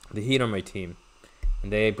 the Heat are my team,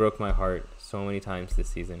 and they broke my heart so many times this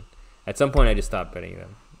season. At some point, I just stopped betting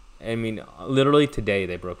them. I mean, literally today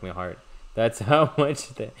they broke my heart. That's how much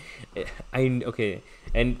okay.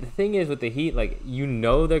 And the thing is with the Heat, like you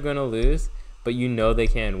know they're gonna lose, but you know they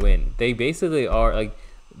can win. They basically are like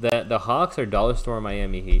the Hawks are dollar store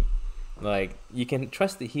Miami Heat. Like you can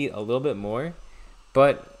trust the Heat a little bit more,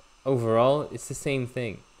 but overall it's the same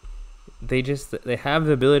thing. They have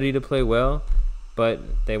the ability to play well, but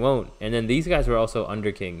they won't. And then these guys were also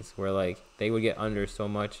under kings, where like they would get under so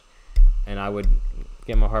much, and I would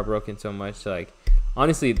get my heart broken so much. Like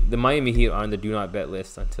honestly, the Miami Heat are on the do not bet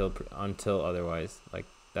list until otherwise. Like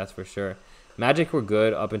that's for sure. Magic were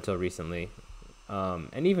good up until recently,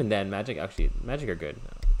 and even then, Magic are good.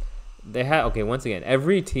 They had once again,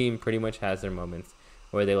 every team pretty much has their moments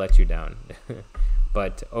where they let you down,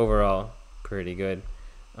 but overall, pretty good.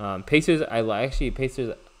 Pacers,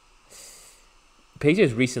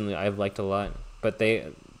 Pacers recently I've liked a lot, but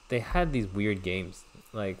they had these weird games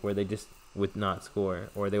like where they just would not score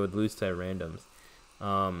or they would lose to randoms.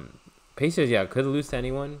 Pacers, could lose to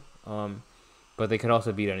anyone, but they could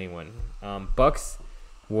also beat anyone. Bucks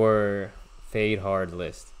were fade hard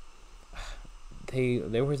list.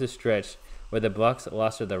 There was a stretch where the Bucks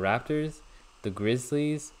lost to the Raptors, the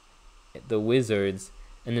Grizzlies, the Wizards,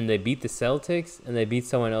 and then they beat the Celtics and they beat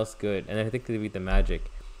someone else good, and I think they beat the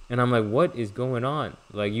Magic. And I'm like, what is going on?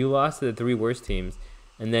 Like you lost to the three worst teams,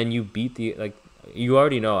 and then you beat you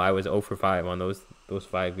already know I was 0 for 5 on those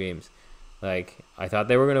 5 games. Like, I thought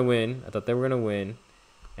they were going to win.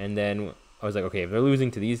 And then I was like, okay, if they're losing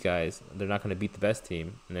to these guys, they're not going to beat the best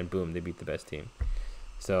team. And then, boom, they beat the best team.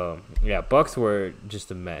 So, yeah, Bucks were just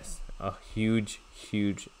a mess. A huge,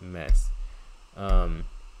 huge mess.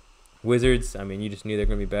 Wizards, I mean, you just knew they were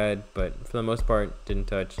going to be bad. But for the most part, didn't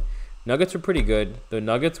touch. Nuggets were pretty good. The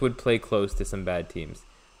Nuggets would play close to some bad teams.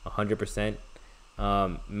 100%.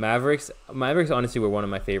 Mavericks, honestly, were one of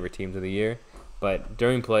my favorite teams of the year. But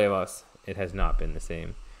during playoffs, it has not been the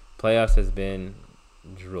same. Playoffs has been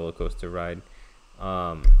a roller coaster ride.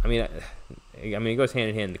 I mean, it goes hand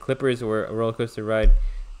in hand. The Clippers were a roller coaster ride.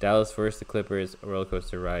 Dallas versus the Clippers, a roller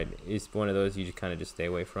coaster ride. It's one of those you just kind of just stay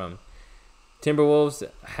away from. Timberwolves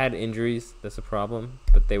had injuries. That's a problem.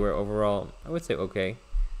 But they were overall, I would say, okay.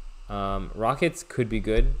 Rockets could be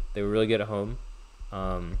good. They were really good at home.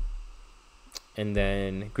 And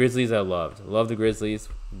then Grizzlies I loved. Love the Grizzlies.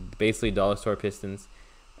 Basically dollar store Pistons.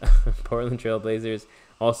 Portland Trailblazers.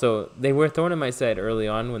 Also, they were thrown in my side early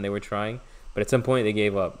on when they were trying, but at some point they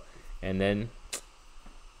gave up. And then,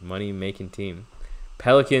 money-making team.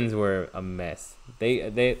 Pelicans were a mess.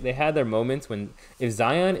 They had their moments when, if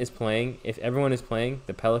Zion is playing, if everyone is playing,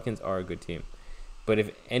 the Pelicans are a good team. But if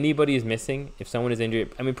anybody is missing, if someone is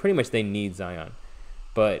injured, I mean, pretty much they need Zion.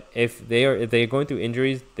 But if they're going through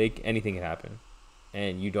injuries, anything can happen,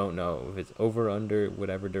 and you don't know if it's over, under,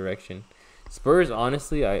 whatever direction. Spurs,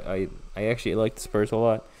 honestly, I actually like the Spurs a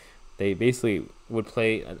lot. They basically would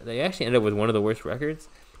play. They actually ended up with one of the worst records,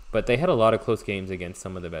 but they had a lot of close games against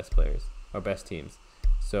some of the best players or best teams.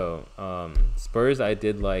 So Spurs I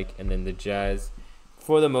did like, and then the Jazz,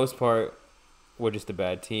 for the most part, were just a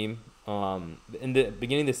bad team. In the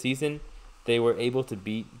beginning of the season, they were able to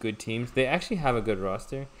beat good teams. They actually have a good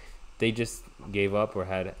roster. They just gave up or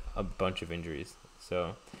had a bunch of injuries.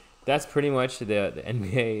 So that's pretty much the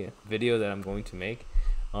NBA video that I'm going to make.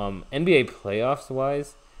 NBA playoffs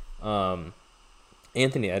wise,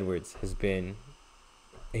 Anthony Edwards has been,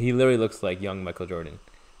 he literally looks like young Michael Jordan.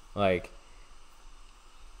 Like,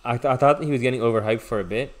 I thought he was getting overhyped for a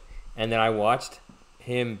bit, and then I watched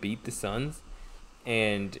him beat the Suns,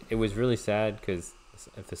 and it was really sad because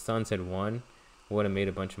if the Suns had won, we would have made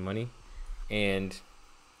a bunch of money. And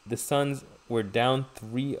the Suns were down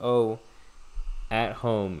 3-0 at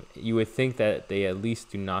home. You would think that they at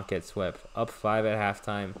least do not get swept. Up 5 at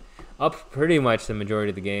halftime. Up pretty much the majority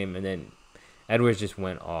of the game. And then Edwards just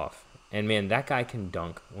went off. And, man, that guy can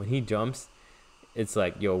dunk. When he jumps, it's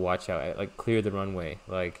like, yo, watch out. Like, clear the runway.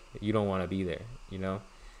 Like, you don't want to be there, you know?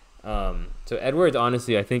 So Edwards,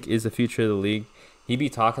 honestly, I think is the future of the league. he be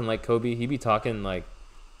talking like Kobe. He be talking like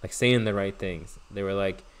saying the right things. They were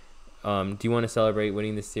like, do you want to celebrate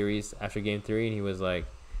winning this series after game 3? And he was like,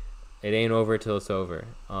 it ain't over till it's over.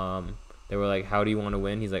 They were like, how do you want to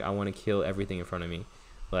win? He's like, I want to kill everything in front of me.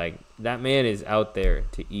 Like, that man is out there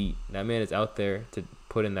to eat. That man is out there to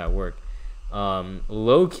put in that work.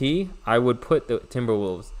 Low key, I would put the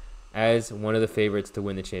Timberwolves as one of the favorites to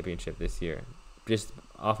win the championship this year, just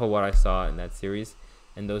off of what I saw in that series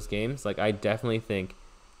and those games. Like, I definitely think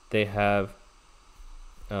they have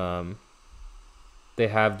the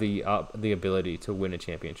ability to win a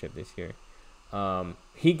championship this year.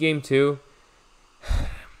 Heat game 2.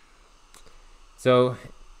 So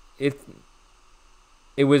it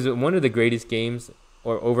was one of the greatest games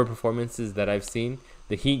or over performances that I've seen.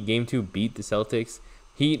 The Heat game 2 beat the Celtics.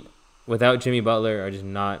 Heat without Jimmy Butler are just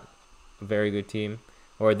not a very good team,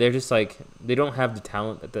 or they're just like, they don't have the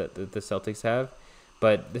talent that the Celtics have.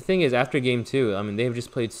 But the thing is, after game 2, I mean, they've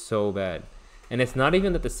just played so bad. And it's not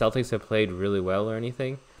even that the Celtics have played really well or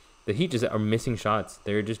anything. The Heat just are missing shots.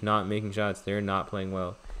 They're just not making shots. They're not playing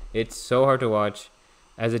well. It's so hard to watch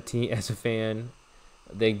as a team, as a fan.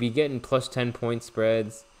 They be getting plus 10 point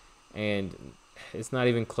spreads, and it's not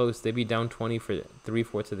even close. They be down 20 for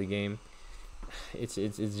 3/4 of the game. It's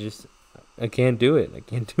just, I can't do it. I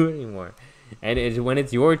can't do it anymore. And when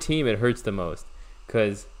it's your team, it hurts the most,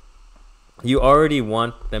 because you already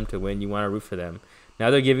want them to win. You want to root for them. Now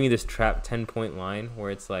they're giving you this trap 10-point line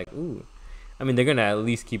where it's like, ooh, I mean, they're going to at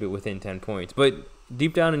least keep it within 10 points. But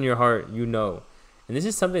deep down in your heart, you know. And this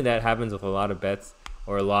is something that happens with a lot of bets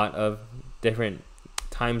or a lot of different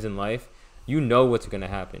times in life. You know what's going to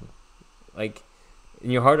happen. Like, in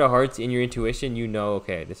your heart of hearts, in your intuition, you know,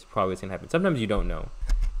 okay, this is probably what's going to happen. Sometimes you don't know,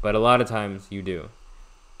 but a lot of times you do.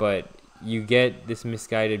 But you get this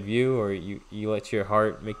misguided view, or you let your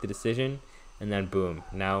heart make the decision, and then boom,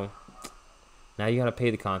 now you got to pay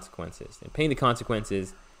the consequences. And paying the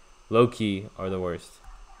consequences, low-key, are the worst.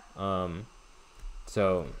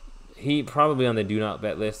 So he probably on the do not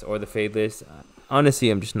bet list or the fade list. Honestly,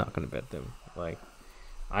 I'm just not going to bet them. Like,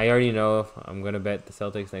 I already know I'm going to bet the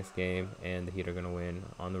Celtics next game, and the Heat are going to win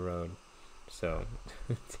on the road. So,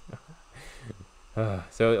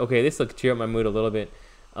 okay, this will cheer up my mood a little bit.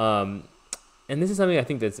 And this is something I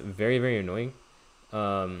think that's very, very annoying.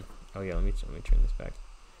 Oh yeah, let me turn this back.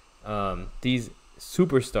 These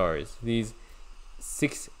superstars, these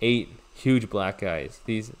 6'8" huge black guys,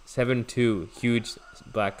 these 7'2" huge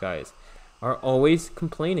black guys, are always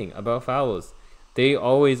complaining about fouls. They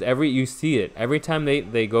always, you see it every time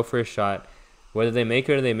they go for a shot, whether they make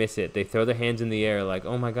it or they miss it, they throw their hands in the air like,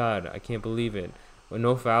 oh my god, I can't believe it. Well,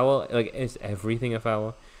 no foul. Like, is everything a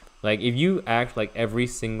foul? Like, if you act like every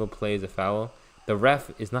single play is a foul, the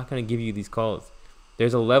ref is not going to give you these calls.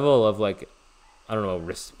 There's a level of, like, I don't know,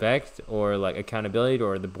 respect or like accountability,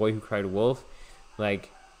 or the boy who cried wolf.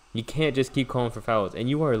 Like, you can't just keep calling for fouls. And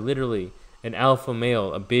you are literally an alpha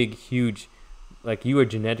male, a big, huge, like, you are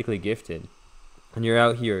genetically gifted. And you're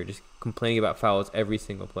out here just complaining about fouls every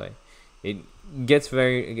single play. It gets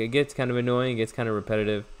kind of annoying. It gets kind of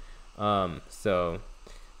repetitive. So,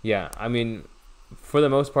 yeah, I mean, for the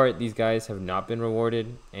most part, these guys have not been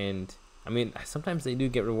rewarded. And, I mean, sometimes they do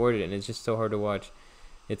get rewarded, and it's just so hard to watch.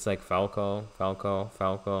 It's like foul call, foul call,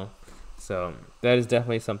 foul call. So that is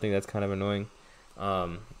definitely something that's kind of annoying.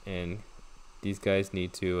 And these guys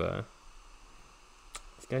need to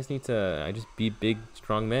just be big,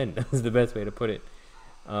 strong men. Is the best way to put it.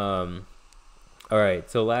 All right.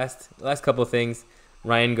 So last couple of things.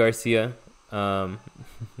 Ryan Garcia. Ryan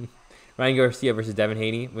Garcia versus Devin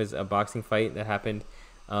Haney was a boxing fight that happened.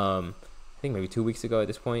 I think maybe 2 weeks ago at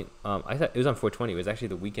this point. I thought it was on 420. It was actually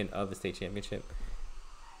the weekend of the state championship.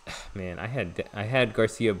 Man, I had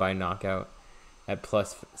Garcia by knockout at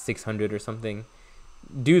plus 600 or something.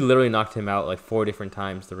 Dude literally knocked him out like 4 different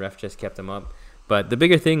times. The ref just kept him up. But the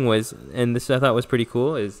bigger thing was, and this I thought was pretty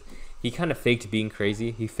cool, is he kind of faked being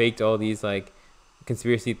crazy. He faked all these like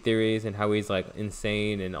conspiracy theories and how he's like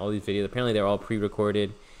insane and all these videos. Apparently they're all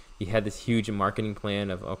pre-recorded. He had this huge marketing plan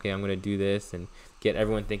of, okay, I'm going to do this and get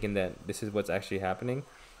everyone thinking that this is what's actually happening.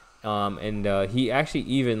 And he actually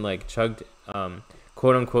even like chugged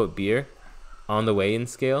quote unquote beer on the weigh-in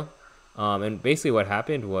scale. And basically what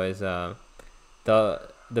happened was the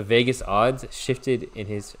Vegas odds shifted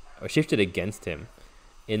against him,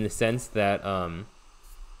 in the sense that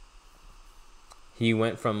he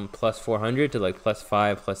went from plus 400 to like plus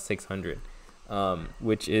 5, plus 600,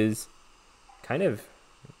 which is kind of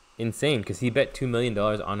insane, because he bet $2 million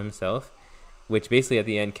on himself, which basically at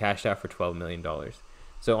the end cashed out for $12 million.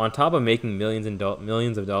 So on top of making millions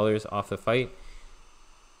of dollars off the fight,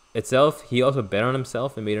 itself, he also bet on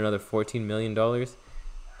himself and made another $14 million.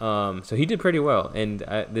 So he did pretty well. And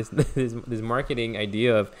this marketing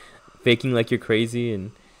idea of faking like you're crazy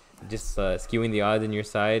and just skewing the odds in your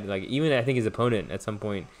side, like even I think his opponent at some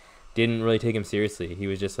point didn't really take him seriously. He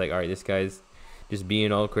was just like, all right, this guy's just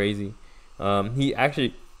being all crazy.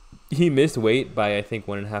 He missed weight by I think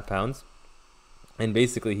 1.5 pounds, and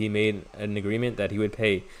basically he made an agreement that he would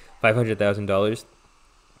pay $500,000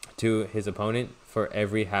 to his opponent for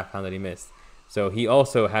every half pound that he missed. So he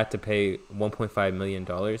also had to pay $1.5 million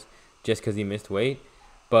just because he missed weight.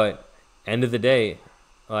 But end of the day,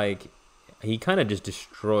 like, he kind of just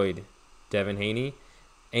destroyed Devin Haney,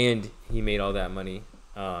 and he made all that money.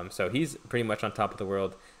 So he's pretty much on top of the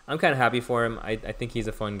world. I'm kind of happy for him. I think he's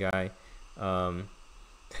a fun guy.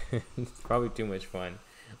 It's probably too much fun.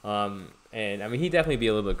 And I mean, he'd definitely be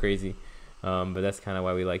a little bit crazy. But that's kind of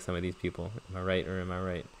why we like some of these people. Am I right or am I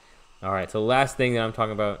right? All right, so the last thing that I'm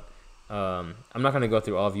talking about, I'm not going to go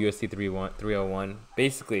through all of UFC 301.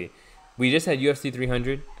 Basically, we just had UFC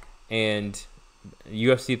 300, and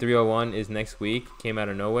UFC 301 is next week. Came out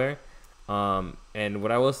of nowhere. And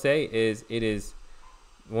what I will say is it is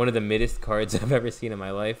one of the middest cards I've ever seen in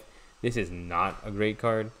my life. This is not a great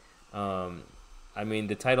card. I mean,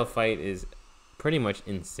 the title fight is pretty much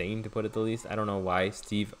insane, to put it the least. I don't know why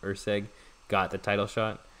Steve Erceg got the title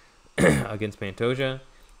shot against Pantoja,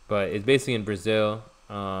 but it's basically in Brazil.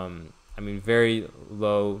 I mean, very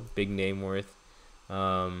low, big name worth.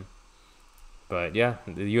 But yeah,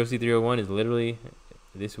 the UFC 301 is literally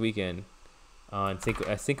this weekend on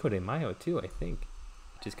Cinco de Mayo too, I think,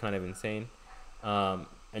 which is kind of insane. And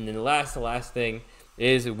then the last thing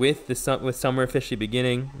is with summer officially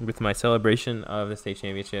beginning, with my celebration of the state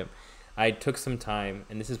championship, I took some time,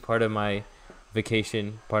 and this is part of my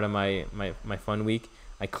vacation, part of my fun week.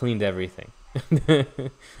 I cleaned everything.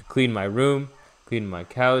 Cleaned my room, cleaned my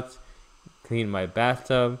couch, cleaned my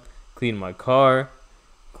bathtub, cleaned my car,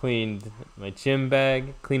 cleaned my gym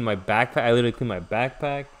bag, cleaned my backpack. I literally cleaned my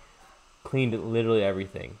backpack, cleaned literally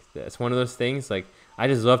everything. It's one of those things, like, I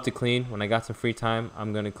just love to clean. When I got some free time,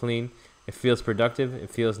 I'm going to clean. It feels productive. It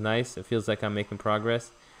feels nice. It feels like I'm making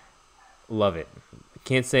progress. Love it.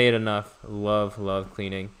 Can't say it enough. Love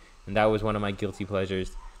cleaning. And that was one of my guilty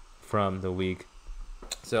pleasures from the week.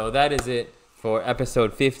 So that is it for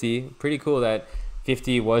episode 50. Pretty cool that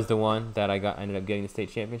 50 was the one that ended up getting the state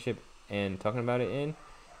championship and talking about it in.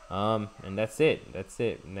 And that's it.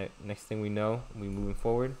 Next thing we know, we moving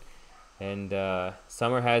forward. And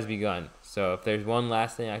summer has begun. So if there's one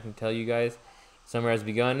last thing I can tell you guys, summer has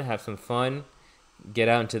begun. Have some fun. Get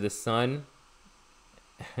out into the sun.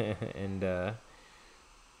 And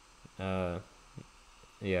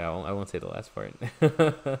yeah, I won't say the last part.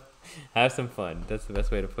 Have some fun. That's the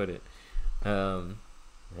best way to put it. And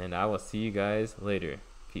I will see you guys later.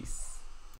 Peace.